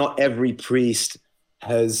 Not every priest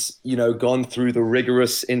has, gone through the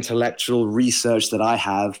rigorous intellectual research that I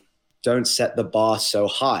have. Don't set the bar so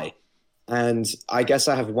high. And I guess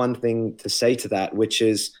I have one thing to say to that, which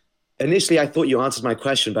is, initially I thought you answered my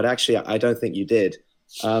question, but actually I don't think you did.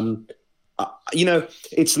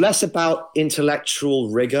 It's less about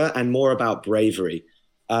intellectual rigor and more about bravery.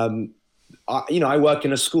 I work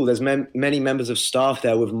in a school. There's many members of staff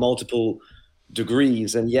there with multiple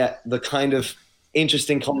degrees, and yet the kind of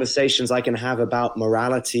interesting conversations I can have about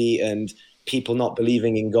morality and people not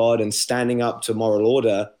believing in God and standing up to moral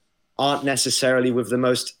order aren't necessarily with the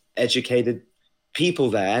most educated people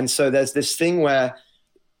there. And so there's this thing where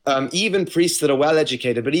even priests that are well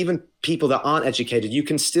educated, but even people that aren't educated, you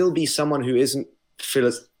can still be someone who isn't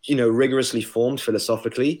rigorously formed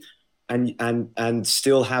philosophically and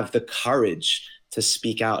still have the courage to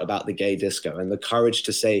speak out about the gay disco, and the courage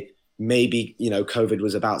to say maybe COVID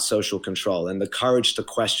was about social control, and the courage to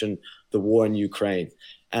question the war in Ukraine.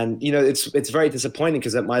 And it's very disappointing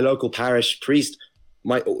because at my local parish priest,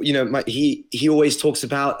 he always talks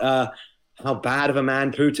about how bad of a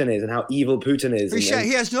man Putin is and how evil Putin is.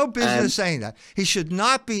 He has no business saying that. He should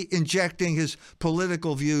not be injecting his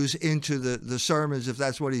political views into the sermons if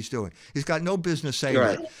that's what he's doing. He's got no business saying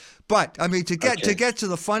that. But I mean, to get to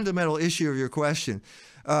the fundamental issue of your question,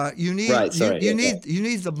 you need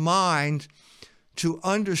the mind to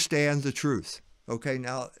understand the truth. Okay,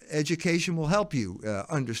 now education will help you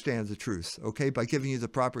understand the truth. Okay, by giving you the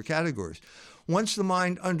proper categories. Once the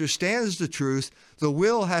mind understands the truth, the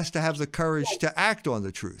will has to have the courage to act on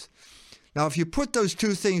the truth. Now, if you put those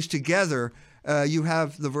two things together, you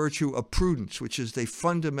have the virtue of prudence, which is the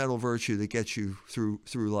fundamental virtue that gets you through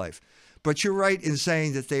life. But you're right in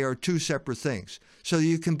saying that they are two separate things. So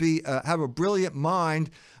you can have a brilliant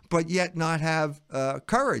mind, but yet not have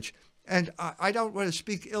courage. And I don't want to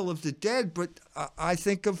speak ill of the dead, but I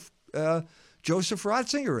think of Joseph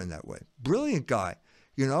Ratzinger in that way. Brilliant guy,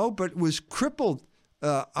 but was crippled,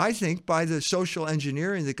 I think, by the social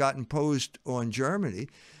engineering that got imposed on Germany,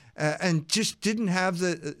 and just didn't have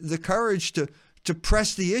the courage to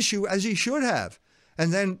press the issue as he should have.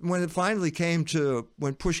 And then when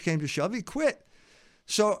push came to shove, he quit.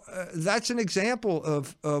 So that's an example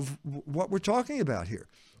of what we're talking about here.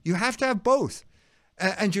 You have to have both.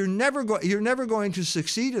 And you're never going to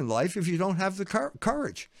succeed in life if you don't have the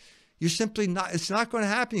courage. You're simply not. It's not going to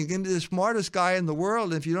happen. You can be the smartest guy in the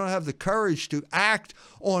world, and if you don't have the courage to act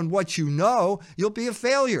on what you know, you'll be a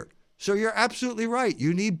failure. So you're absolutely right.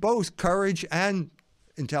 You need both courage and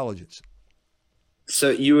intelligence. So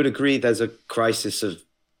you would agree there's a crisis of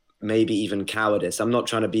maybe even cowardice. I'm not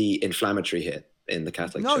trying to be inflammatory here in the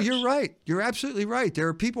Catholic Church. No, you're right. You're absolutely right. There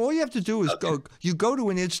are people. All you have to do is go to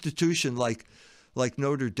an institution like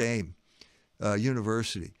Notre Dame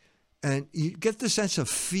University, and you get the sense of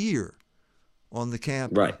fear on the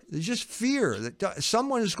campus. Right. There's just fear that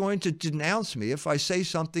someone is going to denounce me if I say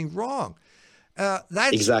something wrong.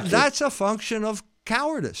 That's a function of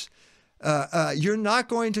cowardice. you're not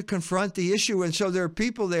going to confront the issue. And so there are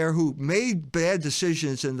people there who made bad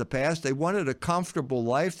decisions in the past. They wanted a comfortable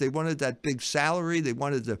life. They wanted that big salary. They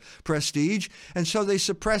wanted the prestige. And so they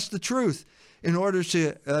suppressed the truth in order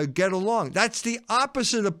to get along. That's the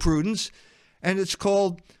opposite of prudence, and it's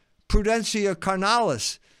called prudentia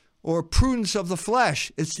carnalis, or prudence of the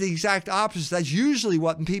flesh. It's the exact opposite. That's usually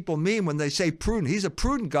what people mean when they say prudent. He's a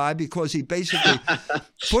prudent guy because he basically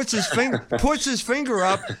puts his finger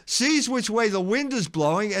up, sees which way the wind is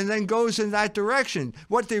blowing, and then goes in that direction.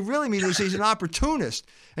 What they really mean is he's an opportunist,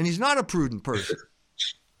 and he's not a prudent person.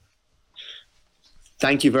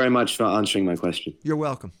 Thank you very much for answering my question. You're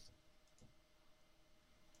welcome.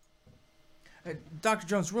 Dr.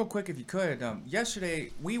 Jones, real quick, if you could.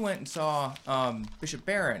 Yesterday, we went and saw Bishop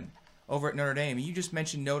Barron over at Notre Dame. You just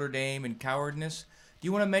mentioned Notre Dame and cowardness. Do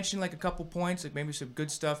you want to mention like a couple points, like maybe some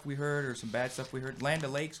good stuff we heard or some bad stuff we heard? Land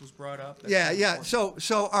O'Lakes was brought up. Yeah. So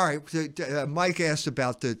all right. Mike asked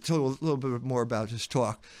about a little bit more about his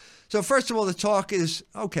talk. So first of all, the talk is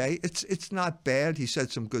okay. It's not bad. He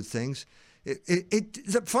said some good things.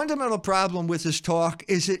 The fundamental problem with his talk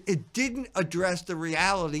is it didn't address the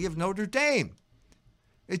reality of Notre Dame.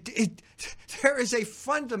 There is a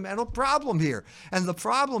fundamental problem here. And the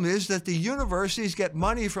problem is that the universities get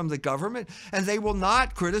money from the government, and they will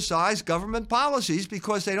not criticize government policies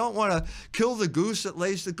because they don't want to kill the goose that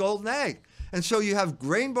lays the golden egg. And so you have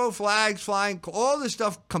rainbow flags flying, all this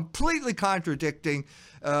stuff completely contradicting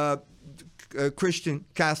Christian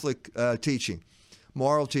Catholic teaching.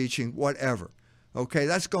 Moral teaching, whatever. Okay,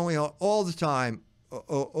 that's going on all the time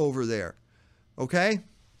over there. Okay?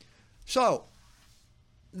 So,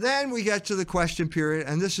 then we get to the question period,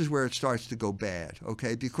 and this is where it starts to go bad,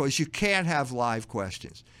 okay? Because you can't have live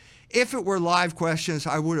questions. If it were live questions,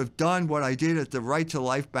 I would have done what I did at the Right to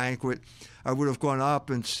Life banquet. I would have gone up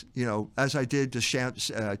and, as I did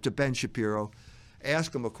to Ben Shapiro,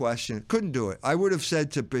 ask him a question. Couldn't do it. I would have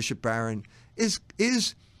said to Bishop Barron, is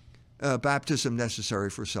baptism necessary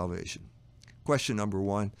for salvation? Question number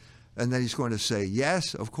one. And then he's going to say,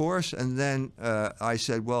 yes, of course. And then I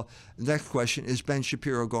said, well, the next question, is Ben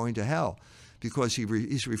Shapiro going to hell because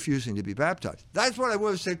he's refusing to be baptized? That's what I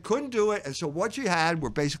would have said. Couldn't do it. And so what you had were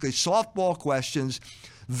basically softball questions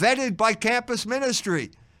vetted by campus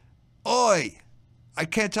ministry. Oy! I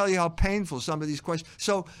can't tell you how painful some of these questions.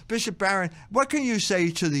 So, Bishop Barron, what can you say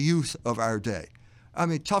to the youth of our day? I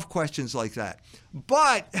mean, tough questions like that.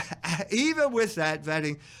 But even with that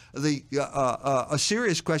vetting, a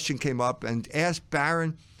serious question came up and asked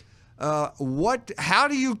Barron, what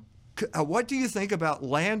do you think about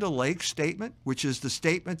Land O'Lakes' statement, which is the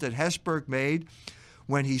statement that Hesburgh made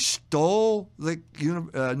when he stole the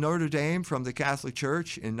Notre Dame from the Catholic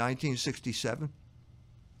Church in 1967?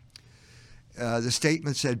 The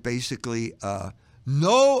statement said basically,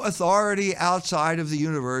 no authority outside of the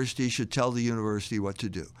university should tell the university what to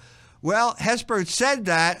do. Well, Hesburgh said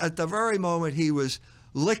that at the very moment he was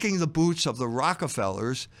licking the boots of the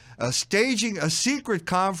Rockefellers, staging a secret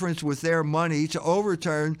conference with their money to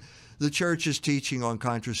overturn the church's teaching on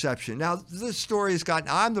contraception. Now, this story has gotten,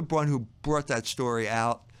 I'm the one who brought that story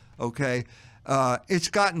out, okay? It's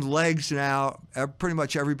gotten legs now. Pretty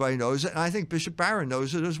much everybody knows it, and I think Bishop Barron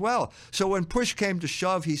knows it as well. So when push came to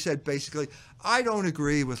shove, he said basically, I don't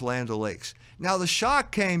agree with Land O'Lakes. Now, the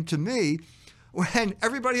shock came to me when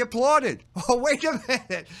everybody applauded. Oh, wait a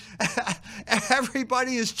minute.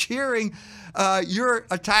 Everybody is cheering your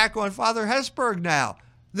attack on Father Hesburgh now.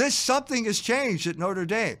 Something has changed at Notre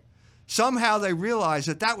Dame. Somehow they realized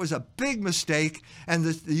that that was a big mistake, and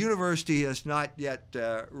the university has not yet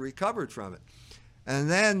recovered from it.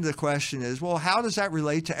 And then the question is, well, how does that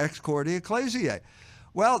relate to Ex Cordia Ecclesiae?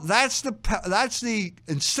 Well, that's the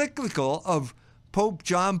encyclical of Pope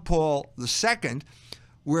John Paul II,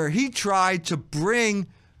 where he tried to bring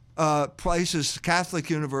places, Catholic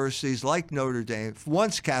universities like Notre Dame,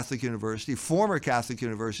 once Catholic university, former Catholic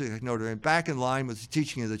university like Notre Dame, back in line with the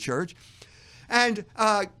teaching of the church. And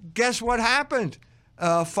guess what happened?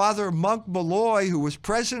 Father Monk Malloy, who was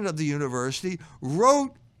president of the university,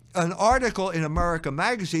 wrote an article in America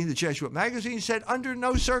Magazine, the Jesuit magazine, said, under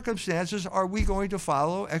no circumstances are we going to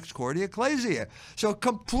follow Ex Cordia Ecclesiae. So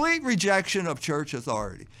complete rejection of church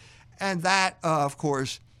authority. And that, of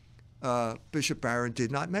course, Bishop Barron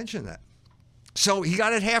did not mention that. So he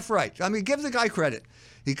got it half right. I mean, give the guy credit.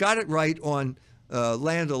 He got it right on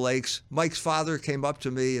Land O'Lakes. Mike's father came up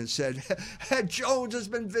to me and said, Jones has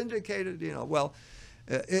been vindicated. Well,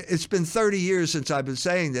 it's been 30 years since I've been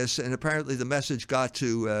saying this, and apparently the message got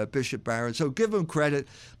to Bishop Barron. So give him credit.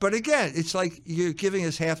 But again, it's like you're giving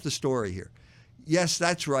us half the story here. yes,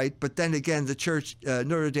 that's right. But then again, the church,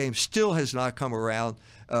 Notre Dame, still has not come around.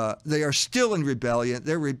 They are still in rebellion.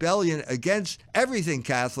 Their rebellion against everything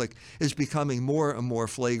Catholic is becoming more and more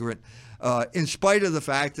flagrant, in spite of the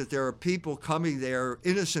fact that there are people coming there,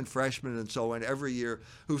 innocent freshmen and so on, every year,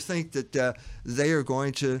 who think that they are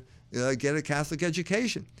going to get a Catholic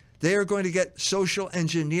education. They are going to get social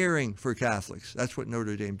engineering for Catholics. That's what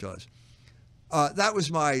Notre Dame does. That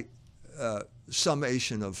was my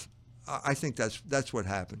summation of, I think that's what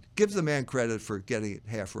happened. Give the man credit for getting it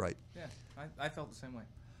half right. Yeah, I felt the same way.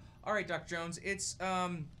 All right, Dr. Jones, it's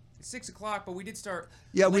 6 o'clock, but we did start.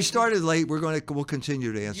 Yeah, we started late. We'll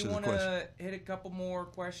continue to answer the question. Do you want to hit a couple more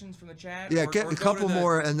questions from the chat? Yeah, get a couple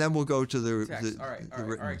more, and then we'll go to the text. All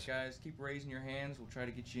right, guys, keep raising your hands. We'll try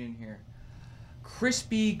to get you in here.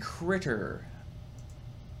 Crispy Critter,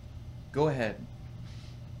 go ahead.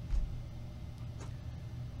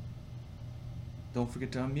 Don't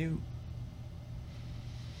forget to unmute.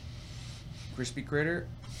 Crispy Critter.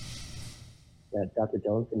 Dr.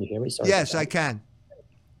 Jones, can you hear me? Sorry. Yes, I can.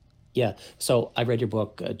 Yeah. So I read your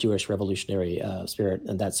book, Jewish Revolutionary Spirit,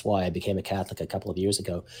 and that's why I became a Catholic a couple of years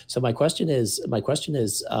ago. So my question is,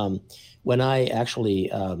 when I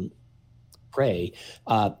actually pray,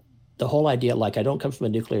 the whole idea, like I don't come from a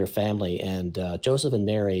nuclear family, and Joseph and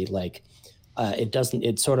Mary, like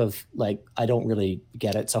it's sort of like I don't really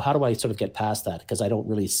get it. So how do I sort of get past that? Because I don't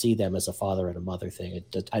really see them as a father and a mother thing.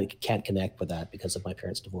 I can't connect with that because of my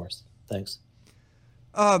parents' divorce. Thanks.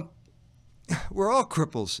 We're all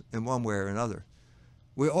cripples in one way or another.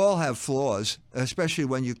 We all have flaws, especially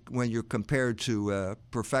when you're compared to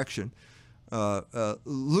perfection.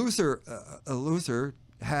 Luther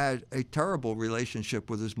had a terrible relationship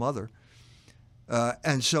with his mother,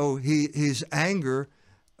 and so his anger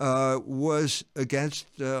was against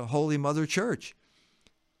Holy Mother Church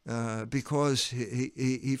because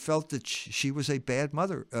he felt that she was a bad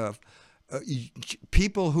mother.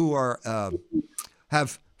 People who are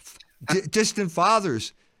have distant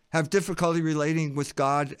fathers have difficulty relating with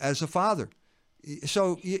God as a father.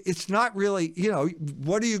 So it's not really,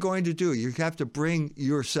 what are you going to do? You have to bring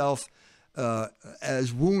yourself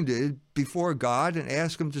as wounded before God and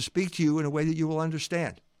ask him to speak to you in a way that you will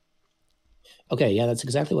understand. Okay, yeah, that's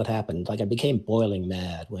exactly what happened. Like I became boiling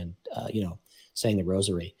mad when, saying the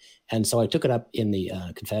rosary. And so I took it up in the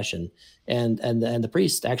confession and the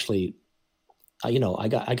priest actually, I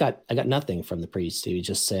got nothing from the priest. He was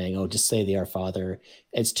just saying, "Oh, just say the Our Father."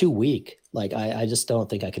 It's too weak. Like I just don't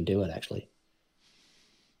think I can do it. Actually.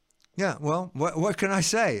 Yeah. Well, what can I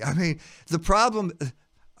say? I mean, the problem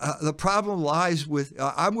lies with.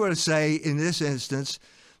 I'm going to say in this instance,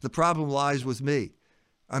 the problem lies with me.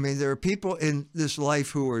 I mean, there are people in this life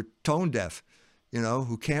who are tone deaf,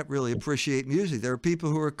 who can't really appreciate music. There are people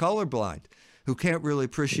who are colorblind, who can't really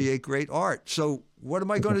appreciate great art. So what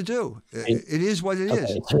am I going to do? It is what it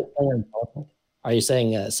is. Are you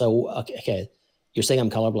saying so? Okay, you're saying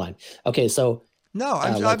I'm colorblind. Okay, so no,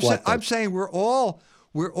 I'm saying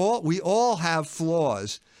we all have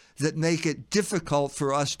flaws that make it difficult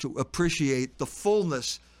for us to appreciate the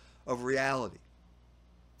fullness of reality.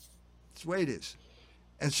 That's the way it is,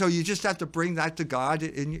 and so you just have to bring that to God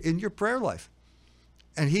in your prayer life,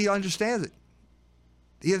 and He understands it.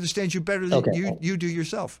 He understands you better than you do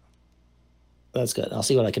yourself. That's good. I'll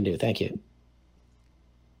see what I can do. Thank you.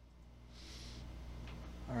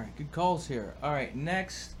 All right, good calls here. All right,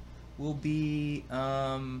 next will be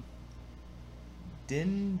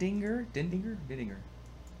Dindinger.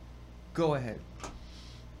 Go ahead.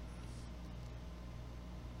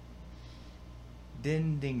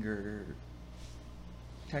 Dindinger,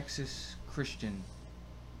 Texas Christian.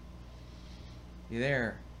 You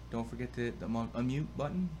there? Don't forget the unmute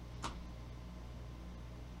button.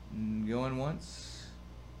 Going once.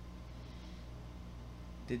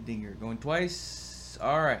 Dindinger going twice.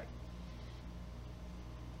 All right.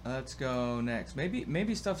 Let's go next.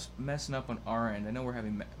 Maybe stuff's messing up on our end. I know we're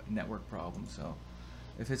having network problems, so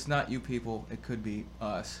if it's not you people, it could be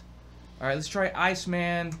us. All right, let's try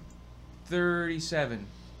Iceman 37.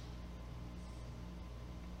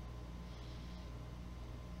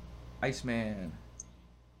 Iceman.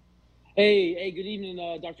 Hey, good evening,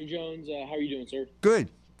 Dr. Jones. How are you doing, sir? Good.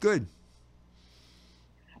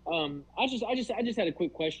 I just had a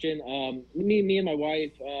quick question. Me and my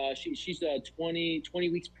wife, she's 20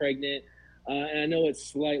 weeks pregnant, and I know it's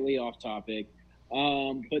slightly off topic,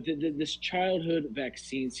 but this childhood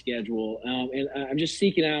vaccine schedule, and I'm just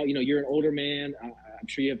seeking out. You're an older man. I'm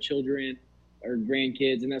sure you have children or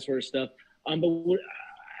grandkids and that sort of stuff. But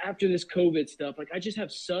after this COVID stuff, I just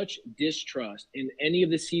have such distrust in any of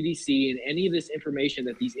the CDC and any of this information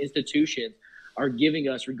that these institutions are giving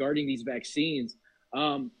us regarding these vaccines.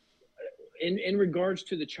 In regards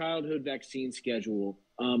to the childhood vaccine schedule,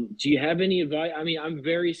 do you have any advice? I mean, I'm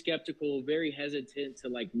very skeptical, very hesitant to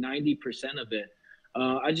like 90% of it.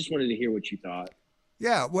 I just wanted to hear what you thought.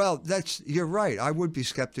 Yeah, well, you're right. I would be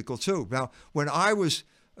skeptical too. Now, when I was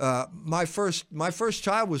my first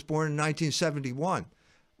child was born in 1971.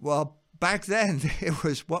 Well, back then it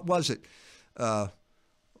was what was the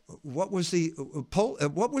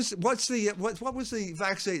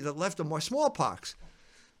vaccine that left them more? Smallpox.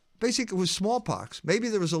 Basically, it was smallpox. Maybe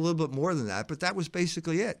there was a little bit more than that, but that was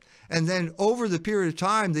basically it. And then over the period of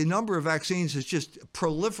time, the number of vaccines has just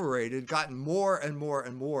proliferated, gotten more and more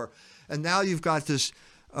and more. And now you've got this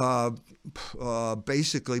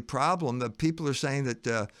basically problem that people are saying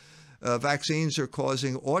that vaccines are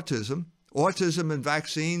causing autism. Autism and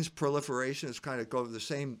vaccines proliferation is kind of go the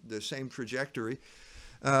same trajectory.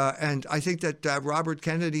 And I think that Robert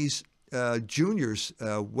Kennedy's Jr.'s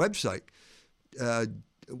website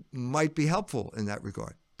might be helpful in that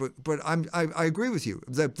regard. But I agree with you.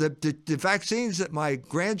 The vaccines that my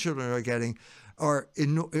grandchildren are getting are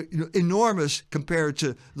enormous compared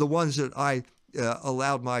to the ones that I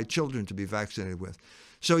allowed my children to be vaccinated with.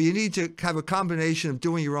 So you need to have a combination of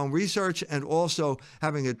doing your own research and also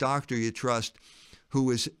having a doctor you trust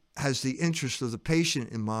who has the interest of the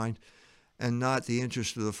patient in mind and not the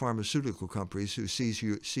interest of the pharmaceutical companies who see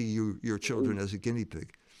your children as a guinea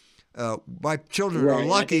pig. My children are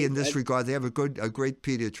lucky in this regard. They have a great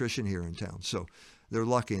pediatrician here in town, so they're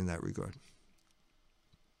lucky in that regard.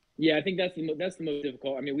 Yeah, I think that's the most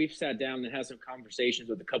difficult. I mean, we've sat down and had some conversations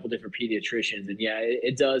with a couple different pediatricians, and yeah,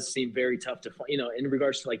 it does seem very tough to find. In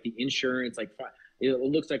regards to like the insurance, like it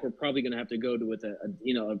looks like we're probably going to have to go to with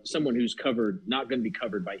someone who's not going to be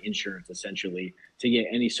covered by insurance essentially to get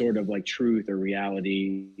any sort of like truth or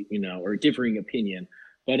reality, or differing opinion.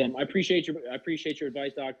 But I appreciate your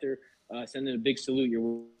advice, Doctor. Sending a big salute your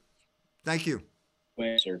way. Thank you.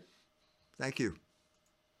 Sir. Thank you.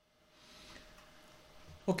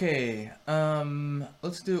 Okay,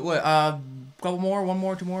 let's do what? Couple more, one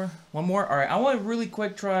more, two more, one more. All right, I want to really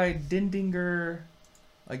quick try Dindinger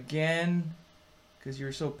again because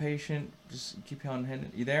you're so patient. Just keep on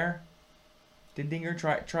hitting. You there? Dindinger,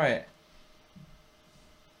 try it.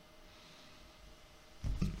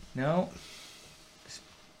 No.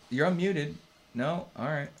 You're unmuted. No?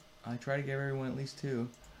 Alright. I try to give everyone at least two.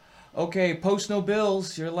 Okay, Post No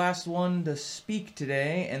Bills, your last one to speak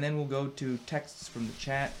today, and then we'll go to texts from the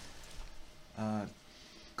chat.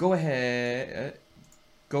 Go ahead.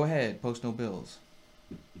 Go ahead, Post No Bills.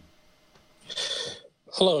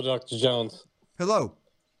 Hello, Dr. Jones. Hello.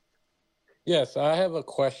 Yes, I have a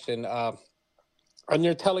question. On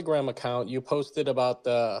your Telegram account, you posted about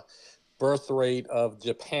the birth rate of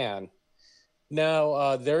Japan.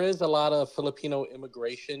 Now, there is a lot of Filipino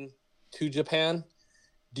immigration to Japan.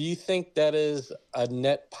 Do you think that is a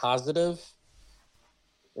net positive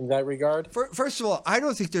in that regard? First of all, I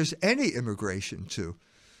don't think there's any immigration to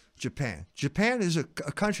Japan. Japan is a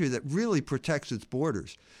country that really protects its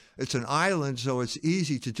borders. It's an island, so it's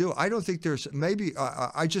easy to do. I don't think there's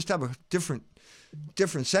I just have a different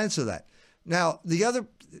sense of that. Now,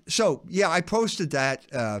 I posted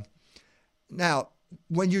that. Now,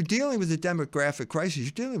 when you're dealing with a demographic crisis,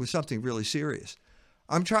 you're dealing with something really serious.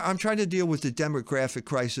 I'm trying to deal with the demographic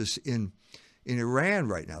crisis in Iran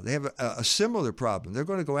right now. They have a similar problem. They're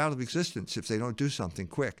going to go out of existence if they don't do something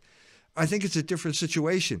quick. I think it's a different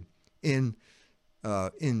situation in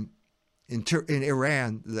Iran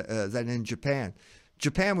than in Japan.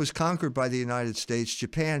 Japan was conquered by the United States.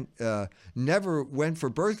 Japan never went for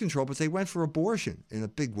birth control, but they went for abortion in a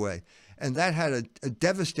big way. And that had a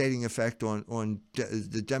devastating effect on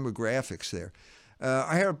the demographics there.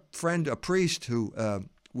 I had a friend, a priest, who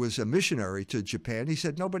was a missionary to Japan. He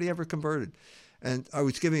said nobody ever converted. And I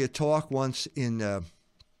was giving a talk once in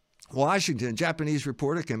Washington. A Japanese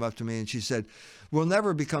reporter came up to me and she said, we'll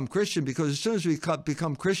never become Christian because as soon as we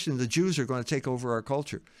become Christian, the Jews are going to take over our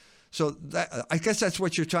culture. So I guess that's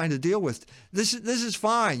what you're trying to deal with. This is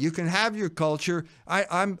fine. You can have your culture.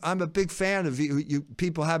 I'm a big fan of you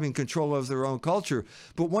people having control of their own culture.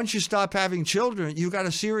 But once you stop having children, you got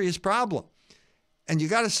a serious problem. And you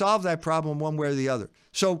got to solve that problem one way or the other.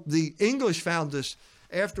 So the English found this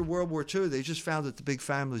after World War II. They just found that the big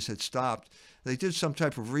families had stopped. They did some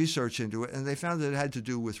type of research into it, and they found that it had to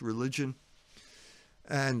do with religion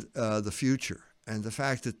and the future. And the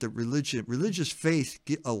fact that the religious faith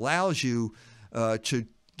allows you to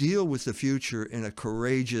deal with the future in a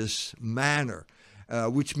courageous manner,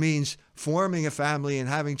 which means forming a family and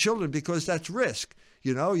having children, because that's risk.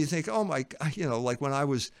 You know, you think, oh my, you know, like when I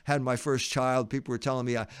had my first child, people were telling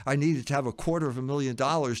me I needed to have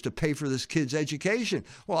 $250,000 to pay for this kid's education.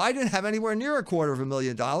 Well, I didn't have anywhere near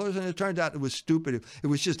 $250,000, and it turned out it was stupid. It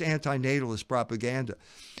was just antinatalist propaganda.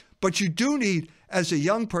 But you do need, as a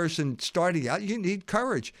young person starting out, you need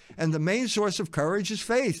courage. And the main source of courage is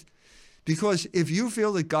faith. Because if you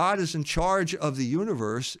feel that God is in charge of the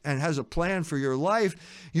universe and has a plan for your life,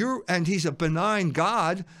 and he's a benign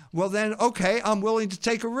God, well then, okay, I'm willing to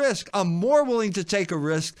take a risk. I'm more willing to take a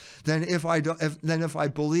risk than if I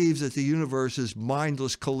believe that the universe is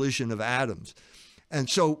mindless collision of atoms. And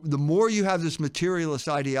so the more you have this materialist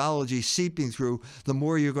ideology seeping through, the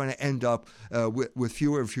more you're going to end up with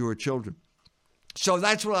fewer and fewer children. So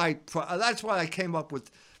that's why I came up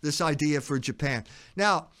with this idea for Japan.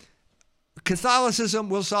 Now, Catholicism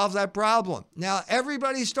will solve that problem. Now,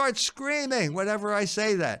 everybody starts screaming whenever I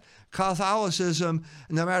say that. Catholicism,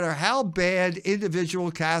 no matter how bad individual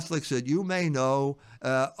Catholics that you may know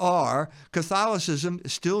are, Catholicism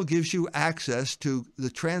still gives you access to the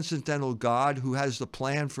transcendental God who has the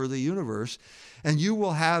plan for the universe, and you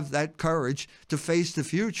will have that courage to face the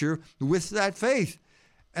future with that faith.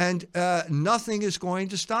 And nothing is going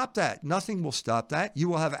to stop that. Nothing will stop that. You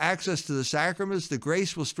will have access to the sacraments. The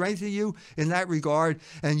grace will strengthen you in that regard.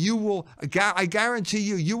 And you will, I guarantee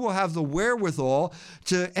you, you will have the wherewithal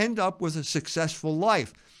to end up with a successful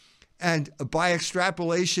life. And by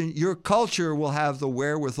extrapolation, your culture will have the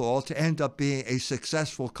wherewithal to end up being a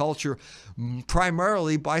successful culture,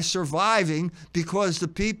 primarily by surviving, because the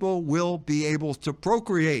people will be able to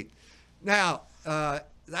procreate. Now,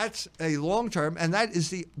 that's a long term, and that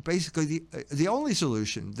is basically the only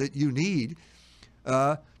solution that you need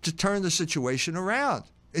to turn the situation around.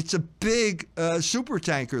 It's a big super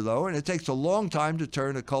tanker, though, and it takes a long time to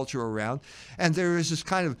turn a culture around. And there is this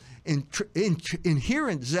kind of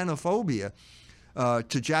inherent xenophobia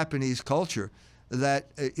to Japanese culture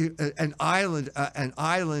that an island on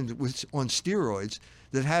steroids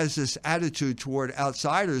that has this attitude toward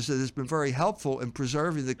outsiders that has been very helpful in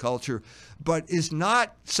preserving the culture, but is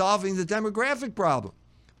not solving the demographic problem.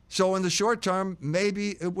 So in the short term,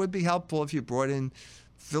 maybe it would be helpful if you brought in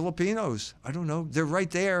Filipinos. I don't know. They're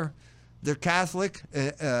right there. They're Catholic,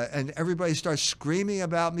 and everybody starts screaming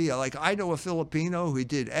about me. Like, I know a Filipino who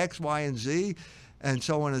did X, Y, and Z, and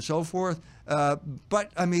so on and so forth.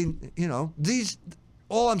 But, I mean, you know,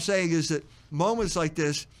 all I'm saying is that moments like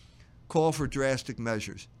this call for drastic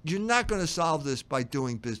measures. You're not going to solve this by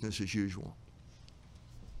doing business as usual.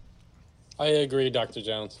 I agree, Dr.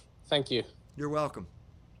 Jones. Thank you. You're welcome.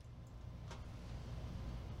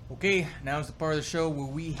 Okay, now is the part of the show where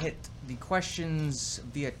we hit the questions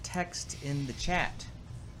via text in the chat.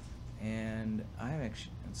 And let's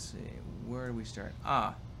see, where do we start?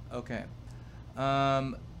 Okay.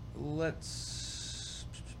 There's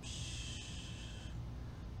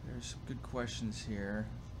some good questions here.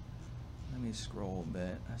 Let me scroll a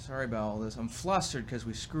bit. Sorry about all this. I'm flustered because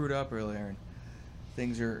we screwed up earlier and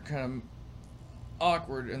things are kind of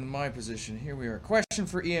awkward in my position. Here we are. Question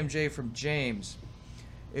for EMJ from James.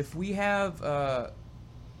 If we have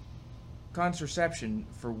contraception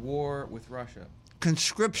for war with Russia.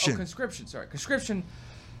 Conscription. Conscription, sorry. Conscription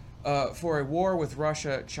for a war with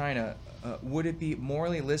Russia, China, would it be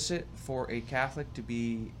morally illicit for a Catholic to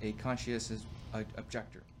be a conscientious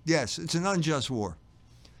objector? Yes, it's an unjust war.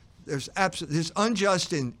 There's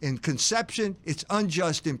unjust in conception, it's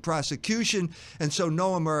unjust in prosecution, and so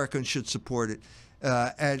no American should support it.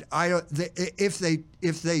 And if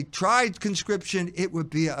they tried conscription, it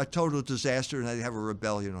would be a total disaster, and they'd have a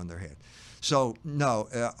rebellion on their head. So no,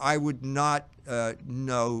 I would not.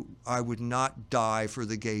 No, I would not die for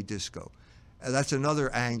the gay disco. That's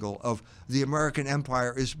another angle of the American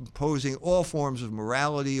empire is imposing all forms of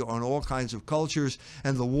morality on all kinds of cultures,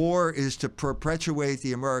 and the war is to perpetuate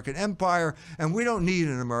the American empire, and we don't need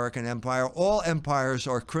an American empire. All empires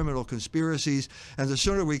are criminal conspiracies, and the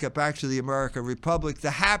sooner we get back to the American Republic,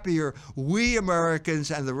 the happier we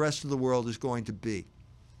Americans and the rest of the world is going to be.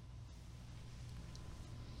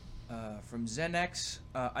 From Zenex,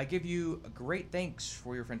 I give you great thanks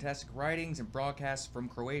for your fantastic writings and broadcasts from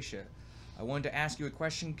Croatia. I wanted to ask you a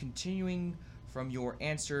question continuing from your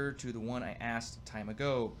answer to the one I asked time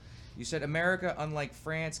ago. You said America, unlike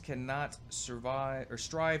France, cannot survive or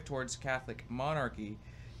strive towards Catholic monarchy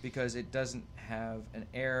because it doesn't have an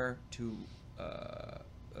heir to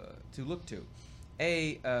look to.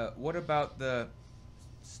 What about the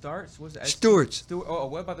Stuarts? Stuarts.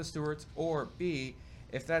 What about the Stuarts? Or B,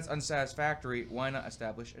 if that's unsatisfactory, why not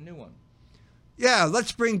establish a new one? Yeah,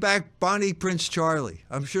 let's bring back Bonnie Prince Charlie.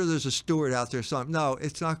 I'm sure there's a Stuart out there. No,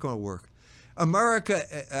 it's not going to work. America,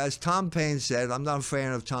 as Tom Paine said, I'm not a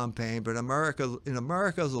fan of Tom Paine, but in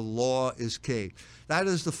America, the law is king. That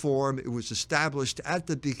is the form. It was established at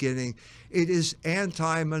the beginning. It is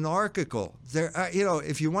anti-monarchical.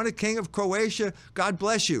 If you want a king of Croatia, God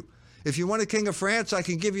bless you. If you want a king of France, I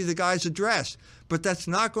can give you the guy's address. But that's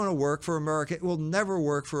not going to work for America. It will never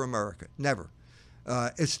work for America. Never.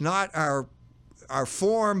 It's not our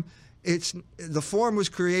form. The form was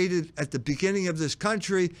created at the beginning of this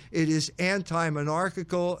country. It is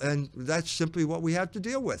anti-monarchical, and that's simply what we have to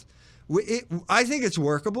deal with. I think it's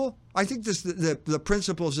workable. I think the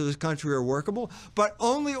principles of this country are workable, but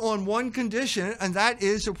only on one condition, and that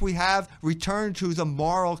is if we have returned to the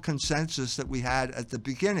moral consensus that we had at the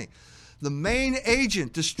beginning. The main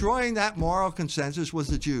agent destroying that moral consensus was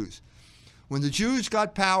the Jews. When the Jews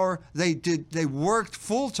got power, they worked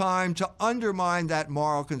full time to undermine that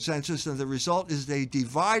moral consensus, and the result is they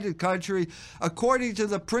divided country according to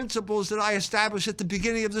the principles that I established at the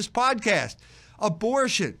beginning of this podcast.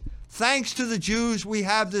 Abortion. Thanks to the Jews, we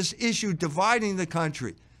have this issue dividing the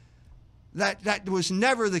country. That was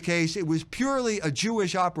never the case. It was purely a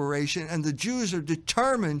Jewish operation, and the Jews are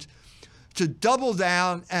determined to double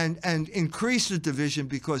down and increase the division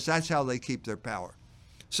because that's how they keep their power.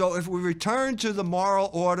 So if we return to the moral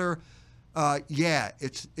order,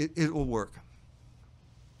 it will work.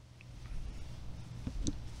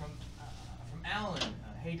 From Alan,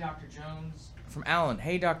 hey Dr. Jones. From Alan,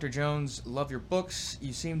 hey Dr. Jones, love your books.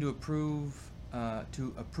 You seem to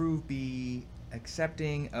be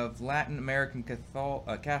accepting of Latin American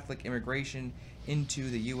Catholic immigration into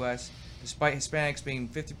the U.S., despite Hispanics being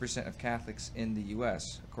 50% of Catholics in the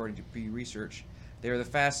U.S., according to Pew Research. They are the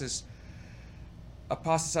fastest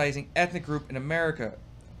apostatizing ethnic group in America.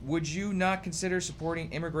 Would you not consider supporting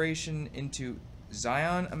immigration into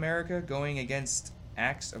Zion America, going against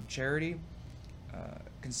acts of charity,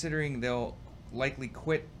 considering they'll likely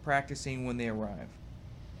quit practicing when they arrive?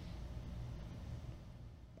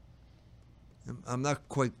 I'm not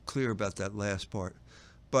quite clear about that last part,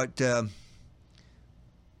 but I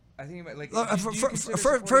think about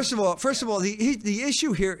first of all, the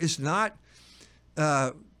issue here is not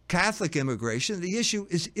Catholic immigration. The issue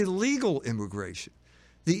is illegal immigration.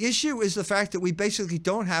 The issue is the fact that we basically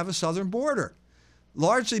don't have a southern border,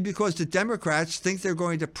 largely because the Democrats think they're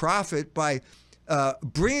going to profit by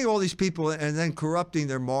bringing all these people and then corrupting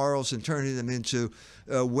their morals and turning them into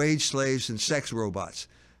wage slaves and sex robots.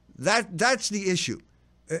 That's the issue.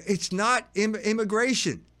 It's not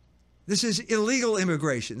immigration. This is illegal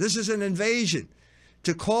immigration. This is an invasion.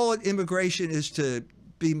 To call it immigration is to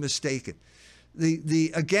be mistaken.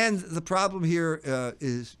 The problem here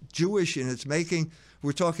is Jewish in its making.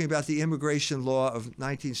 We're talking about the immigration law of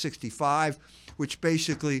 1965, which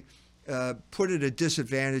basically put at a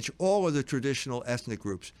disadvantage all of the traditional ethnic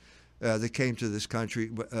groups that came to this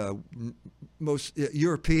country. Most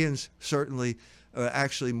Europeans, certainly,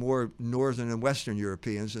 actually more Northern and Western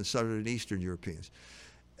Europeans than Southern and Eastern Europeans.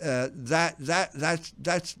 That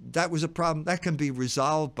was a problem that can be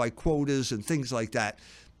resolved by quotas and things like that.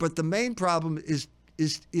 But the main problem is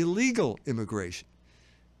illegal immigration.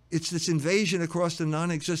 It's this invasion across the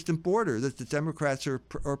non-existent border that the Democrats are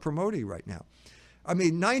promoting right now. I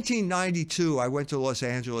mean, 1992, I went to Los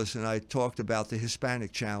Angeles and I talked about the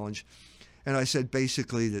Hispanic challenge. And I said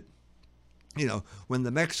basically that, when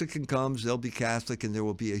the Mexican comes, they'll be Catholic and there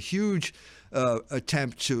will be a huge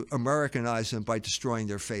attempt to Americanize them by destroying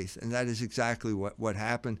their faith. And that is exactly what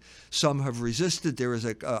happened. Some have resisted. There is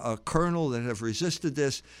a kernel that have resisted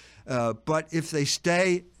this. But if they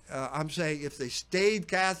stay, I'm saying if they stayed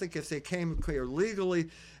Catholic, if they came here legally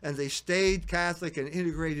and they stayed Catholic and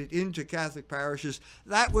integrated into Catholic parishes,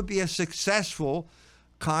 that would be a successful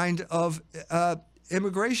kind of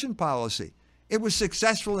immigration policy. It was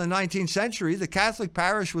successful in the 19th century. The Catholic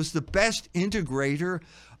parish was the best integrator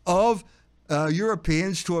of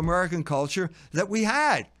Europeans to American culture that we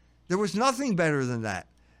had. There was nothing better than that.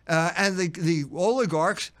 And the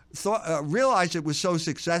oligarchs realized it was so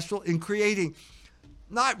successful in creating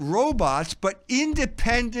not robots, but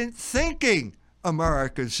independent thinking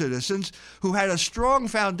American citizens who had a strong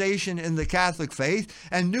foundation in the Catholic faith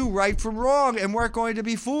and knew right from wrong and weren't going to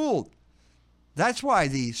be fooled. That's why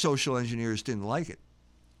the social engineers didn't like it.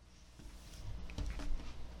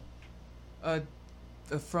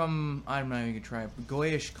 From, I'm not even going to try it,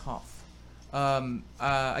 Goyish Koff.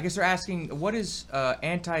 I guess they're asking, what is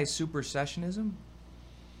anti-supersessionism?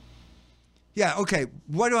 Yeah, okay.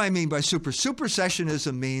 What do I mean by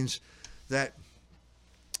supersessionism? Means that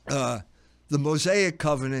the Mosaic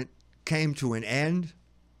covenant came to an end,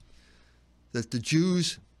 that the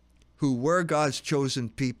Jews, who were God's chosen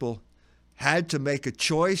people, had to make a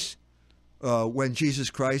choice when Jesus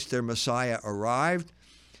Christ, their Messiah, arrived,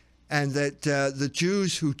 and that the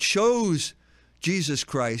Jews who chose Jesus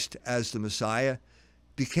Christ as the Messiah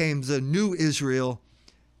became the new Israel,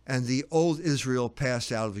 and the old Israel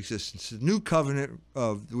passed out of existence. The new covenant,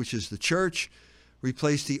 which is the church,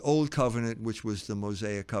 replaced the old covenant, which was the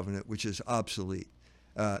Mosaic covenant, which is obsolete.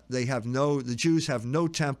 The Jews have no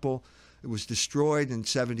temple. It was destroyed in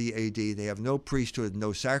 70 AD. They have no priesthood,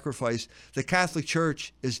 no sacrifice. The Catholic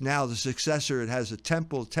Church is now the successor. It has a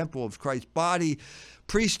temple of Christ's body,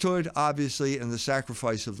 priesthood, obviously, and the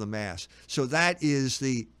sacrifice of the Mass. So that is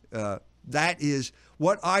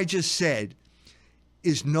what I just said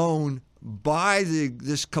is known by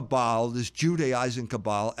this cabal, this Judaizing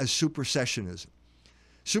cabal, as supersessionism.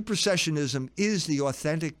 Supersessionism is the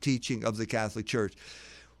authentic teaching of the Catholic Church.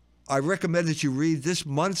 I recommend that you read this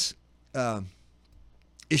month's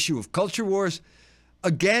issue of Culture Wars.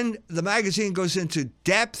 Again, the magazine goes into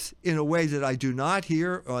depth in a way that I do not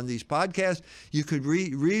here on these podcasts. You could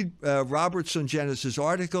read Robert Sungenis'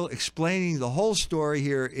 article explaining the whole story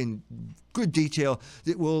here in good detail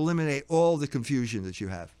that will eliminate all the confusion that you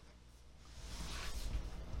have.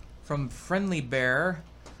 From Friendly Bear,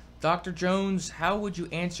 Dr. Jones, how would you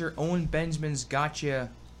answer Owen Benjamin's gotcha,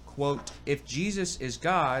 quote, "If Jesus is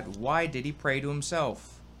God, why did he pray to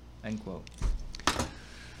himself?" End quote.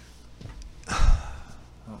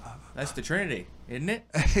 That's the Trinity, isn't it?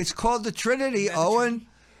 It's called the Trinity, Owen.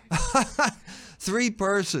 3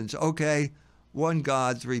 persons, okay? 1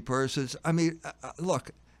 God, 3 persons. I mean,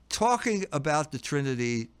 look, talking about the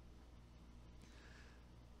Trinity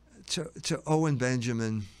to Owen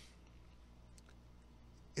Benjamin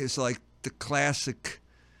is like the classic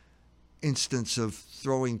instance of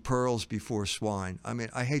throwing pearls before swine. I mean,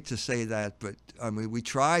 I hate to say that, but I mean, we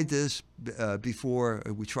tried this before.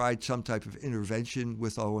 We tried some type of intervention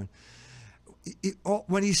with Owen.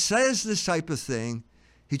 When he says this type of thing,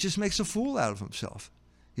 he just makes a fool out of himself.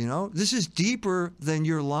 You know, this is deeper than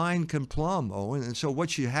your line can plumb, Owen. And so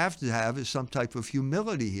what you have to have is some type of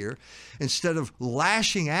humility here, instead of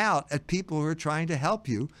lashing out at people who are trying to help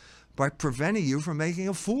you by preventing you from making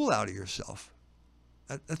a fool out of yourself.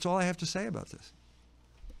 That's all I have to say about this.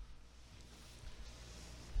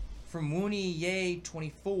 From Woony Yay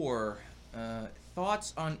 24,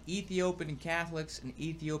 thoughts on Ethiopian Catholics and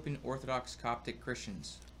Ethiopian Orthodox Coptic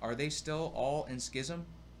Christians. Are they still all in schism?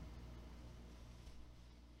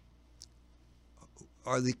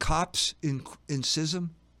 Are the Copts in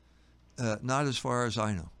schism? Not as far as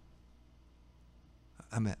I know.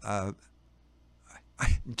 I mean,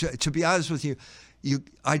 to be honest with you,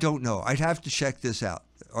 I don't know. I'd have to check this out.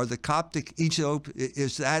 Are the Coptic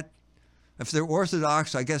is that, if they're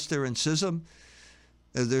Orthodox, I guess they're in schism?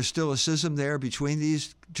 There's still a schism there between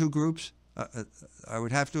these 2 groups? I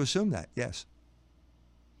would have to assume that, yes.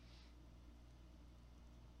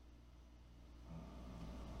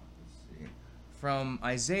 From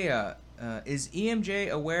Isaiah, is EMJ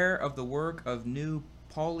aware of the work of New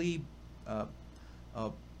Polity,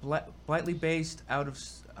 Blightly based out of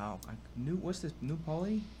what's this New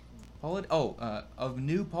Polity? Of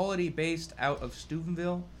New Polity based out of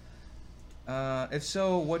Steubenville. If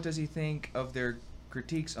so, what does he think of their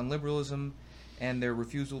critiques on liberalism and their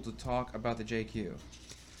refusal to talk about the JQ?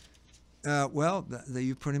 Well,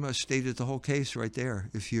 you pretty much stated the whole case right there.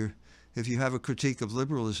 If you have a critique of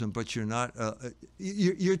liberalism, but you're not,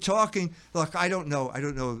 you're talking. Look, I don't know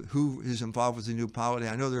who is involved with the New Polity.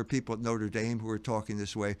 I know there are people at Notre Dame who are talking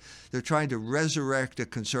this way. They're trying to resurrect a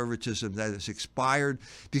conservatism that has expired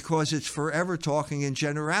because it's forever talking in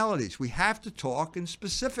generalities. We have to talk in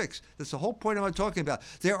specifics. That's the whole point I'm talking about.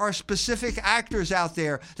 There are specific actors out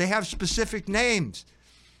there. They have specific names,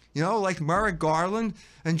 like Merrick Garland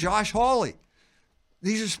and Josh Hawley.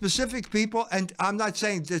 These are specific people, and I'm not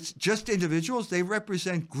saying it's just individuals. They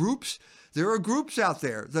represent groups. There are groups out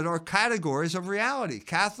there that are categories of reality.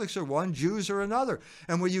 Catholics are one, Jews are another.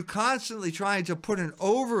 And when you constantly trying to put an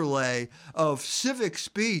overlay of civic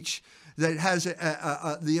speech that has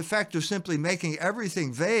the effect of simply making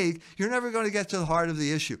everything vague, you're never going to get to the heart of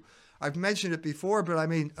the issue. I've mentioned it before, but I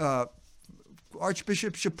mean,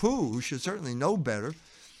 Archbishop Chaput, who should certainly know better,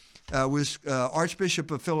 was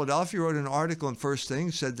Archbishop of Philadelphia, wrote an article in First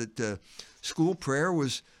Things, said that school prayer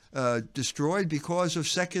was destroyed because of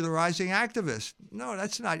secularizing activists. No,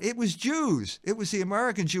 that's not. It was Jews. It was the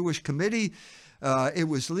American Jewish Committee. It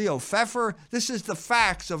was Leo Pfeffer. This is the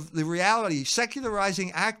facts of the reality.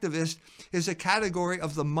 Secularizing activist is a category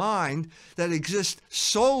of the mind that exists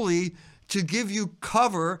solely to give you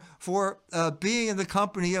cover for being in the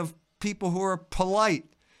company of people who are polite.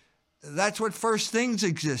 That's what First Things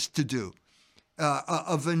exist to do.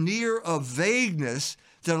 A veneer of vagueness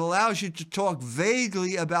that allows you to talk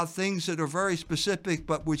vaguely about things that are very specific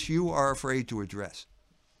but which you are afraid to address?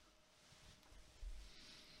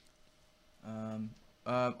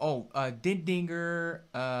 Dindinger.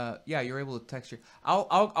 Yeah, you're able to text her.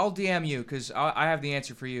 I'll DM you because I have the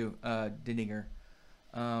answer for you, Dindinger.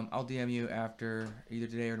 I'll DM you after either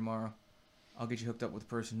today or tomorrow. I'll get you hooked up with the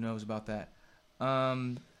person who knows about that.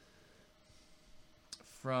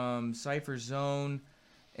 From Cypher Zone.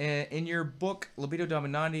 In your book, Libido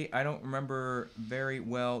Dominandi, I don't remember very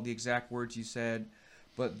well the exact words you said,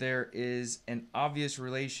 but there is an obvious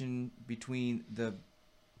relation between the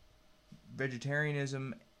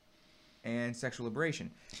vegetarianism and sexual liberation.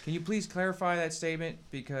 Can you please clarify that statement?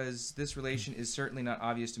 Because this relation is certainly not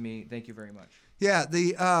obvious to me. Thank you very much. Yeah,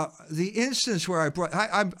 the instance where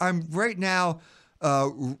I'm right now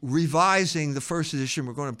revising the first edition.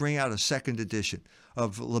 We're going to bring out a second edition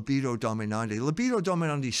of Libido Dominandi. Libido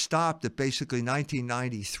Dominandi stopped at basically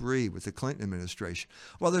 1993 with the Clinton administration.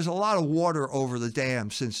 Well, there's a lot of water over the dam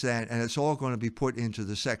since then, and it's all going to be put into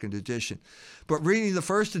the second edition. But reading the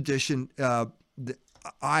first edition,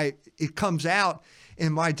 it comes out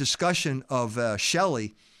in my discussion of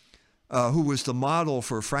Shelley, who was the model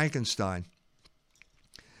for Frankenstein.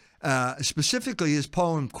 Specifically his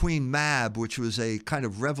poem Queen Mab, which was a kind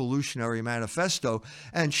of revolutionary manifesto.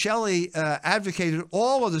 And Shelley advocated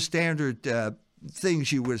all of the standard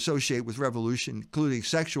things you would associate with revolution, including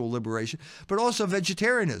sexual liberation, but also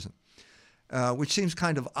vegetarianism, which seems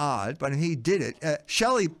kind of odd, but he did it.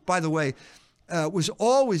 Shelley, by the way, was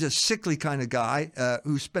always a sickly kind of guy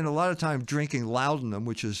who spent a lot of time drinking laudanum,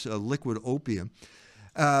 which is liquid opium.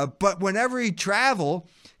 But whenever he traveled,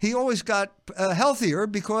 he always got healthier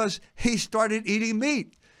because he started eating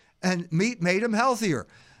meat, and meat made him healthier.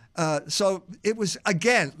 So it was,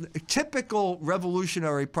 again, a typical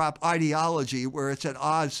revolutionary prop ideology where it's at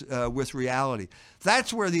odds with reality.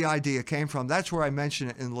 That's where the idea came from. That's where I mention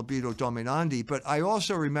it in Libido Dominandi. But I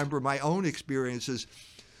also remember my own experiences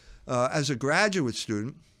as a graduate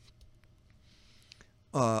student.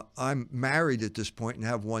 I'm married at this point and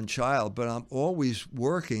have one child, but I'm always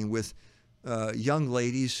working with young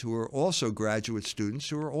ladies who are also graduate students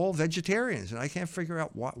who are all vegetarians, and I can't figure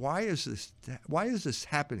out why is this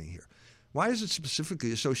happening here? Why is it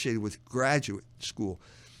specifically associated with graduate school?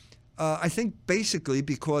 I think basically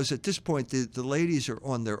because at this point the ladies are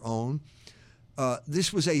on their own.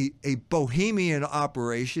 This was a bohemian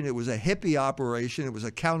operation. It was a hippie operation. It was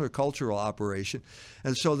a countercultural operation.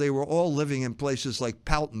 And so they were all living in places like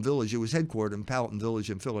Powelton Village. It was headquartered in Powelton Village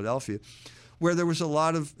in Philadelphia, where there was a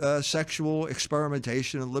lot of sexual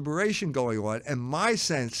experimentation and liberation going on. And my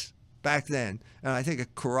sense back then, and I think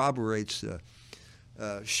it corroborates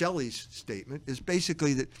Shelley's statement, is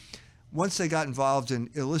basically that once they got involved in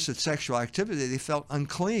illicit sexual activity, they felt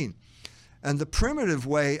unclean. And the primitive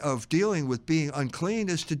way of dealing with being unclean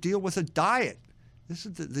is to deal with a diet. This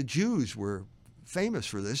is the Jews were famous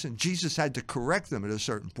for this, and Jesus had to correct them at a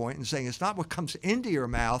certain point and saying it's not what comes into your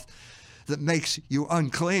mouth that makes you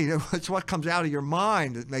unclean. It's what comes out of your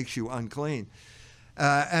mind that makes you unclean.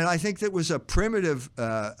 And I think that was a primitive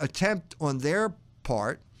attempt on their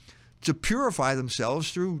part to purify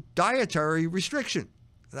themselves through dietary restriction.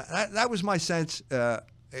 That was my sense.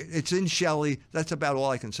 It's in Shelley. That's about all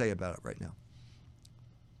I can say about it right now.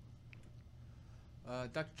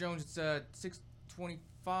 Dr. Jones, it's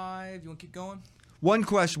 6:25. You want to keep going? One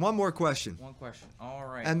more question. One question. All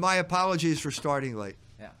right. And my apologies for starting late.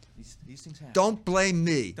 Yeah, these things happen. Don't blame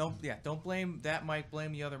me. Don't blame that mic.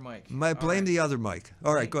 Blame the other mic. Blame the other mic.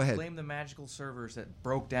 All right, go ahead. Blame the magical servers that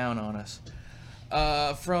broke down on us.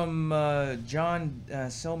 From John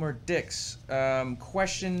Selmer Dix.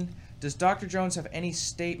 Question. Does Dr. Jones have any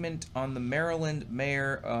statement on the Maryland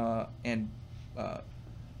mayor and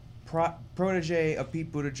protege of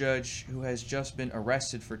Pete Buttigieg who has just been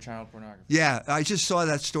arrested for child pornography? Yeah, I just saw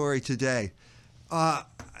that story today. I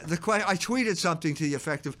tweeted something to the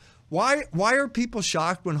effect of, why are people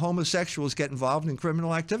shocked when homosexuals get involved in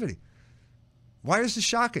criminal activity? Why is this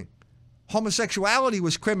shocking? Homosexuality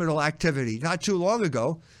was criminal activity not too long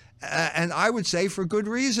ago. And I would say for good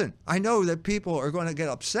reason. I know that people are going to get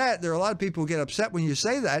upset. There are a lot of people who get upset when you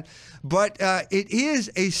say that. But it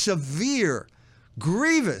is a severe,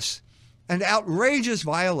 grievous, and outrageous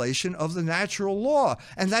violation of the natural law.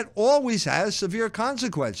 And that always has severe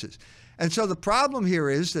consequences. And so the problem here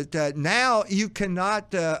is that now you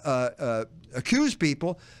cannot accuse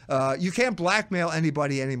people. You can't blackmail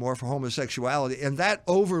anybody anymore for homosexuality. And that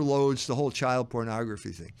overloads the whole child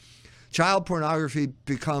pornography thing. Child pornography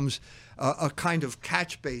becomes a kind of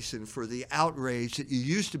catch basin for the outrage that you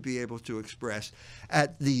used to be able to express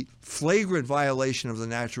at the flagrant violation of the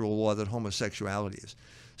natural law that homosexuality is.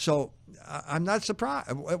 So I'm not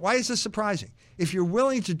surprised. Why is this surprising? If you're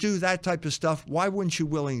willing to do that type of stuff, why wouldn't you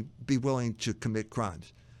be willing to commit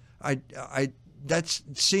crimes? That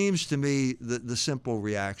seems to me the simple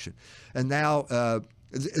reaction. And now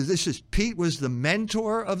Pete was the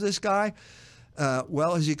mentor of this guy.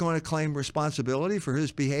 Well, is he going to claim responsibility for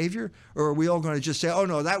his behavior? Or are we all going to just say, oh,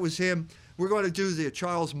 no, that was him. We're going to do the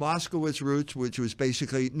Charles Moskowitz route, which was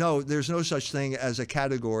basically, no, there's no such thing as a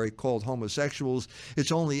category called homosexuals.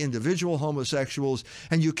 It's only individual homosexuals,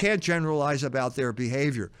 and you can't generalize about their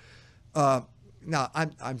behavior. Now,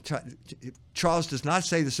 Charles does not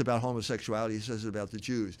say this about homosexuality. He says it about the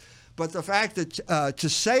Jews. But the fact that to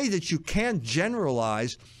say that you can't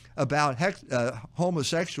generalize about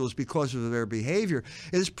homosexuals because of their behavior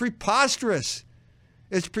is preposterous.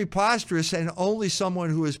 It's preposterous, and only someone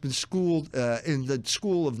who has been schooled in the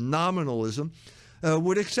school of nominalism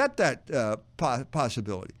would accept that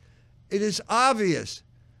possibility. It is obvious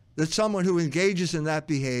that someone who engages in that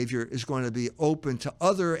behavior is going to be open to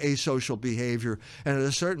other asocial behavior, and at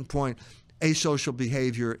a certain point, asocial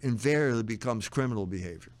behavior invariably becomes criminal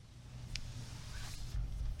behavior.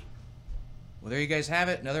 Well, there you guys have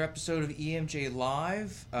it. Another episode of EMJ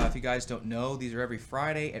Live. If you guys don't know, these are every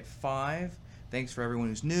Friday at 5. Thanks for everyone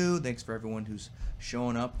who's new. Thanks for everyone who's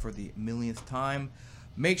showing up for the millionth time.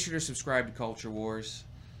 Make sure to subscribe to Culture Wars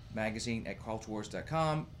magazine at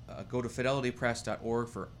culturewars.com. Go to fidelitypress.org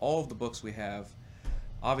for all of the books we have.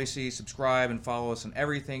 Obviously, subscribe and follow us on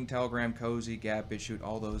everything, Telegram, Cozy, Gab, BitChute,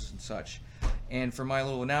 all those and such. And for my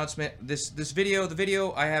little announcement, the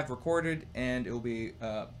video I have recorded, and it will be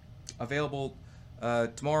available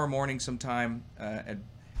tomorrow morning sometime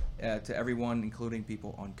to everyone, including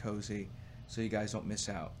people on Cozy, so you guys don't miss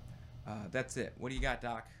out. That's it. What do you got,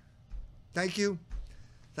 Doc? Thank you.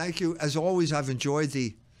 Thank you. As always, I've enjoyed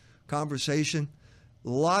the conversation.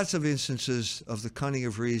 Lots of instances of the cunning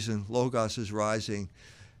of reason. Logos is rising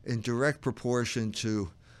in direct proportion to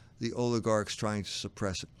the oligarchs trying to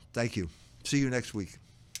suppress it. Thank you. See you next week.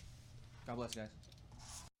 God bless, guys.